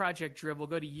show, Project Dribble.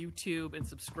 Go to YouTube and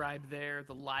subscribe there.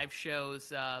 The live shows,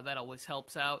 that always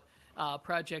helps out.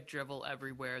 Project Dribble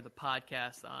everywhere, the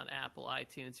podcast on Apple,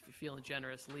 iTunes. If you're feeling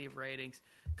generous, leave ratings,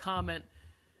 comment.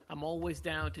 I'm always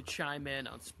down to chime in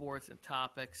on sports and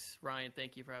topics. Ryan,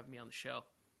 thank you for having me on the show.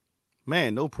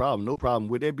 Man, no problem, no problem.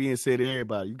 With that being said,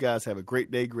 everybody, you guys have a great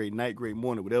day, great night, great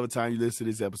morning, whatever time you listen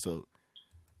to this episode.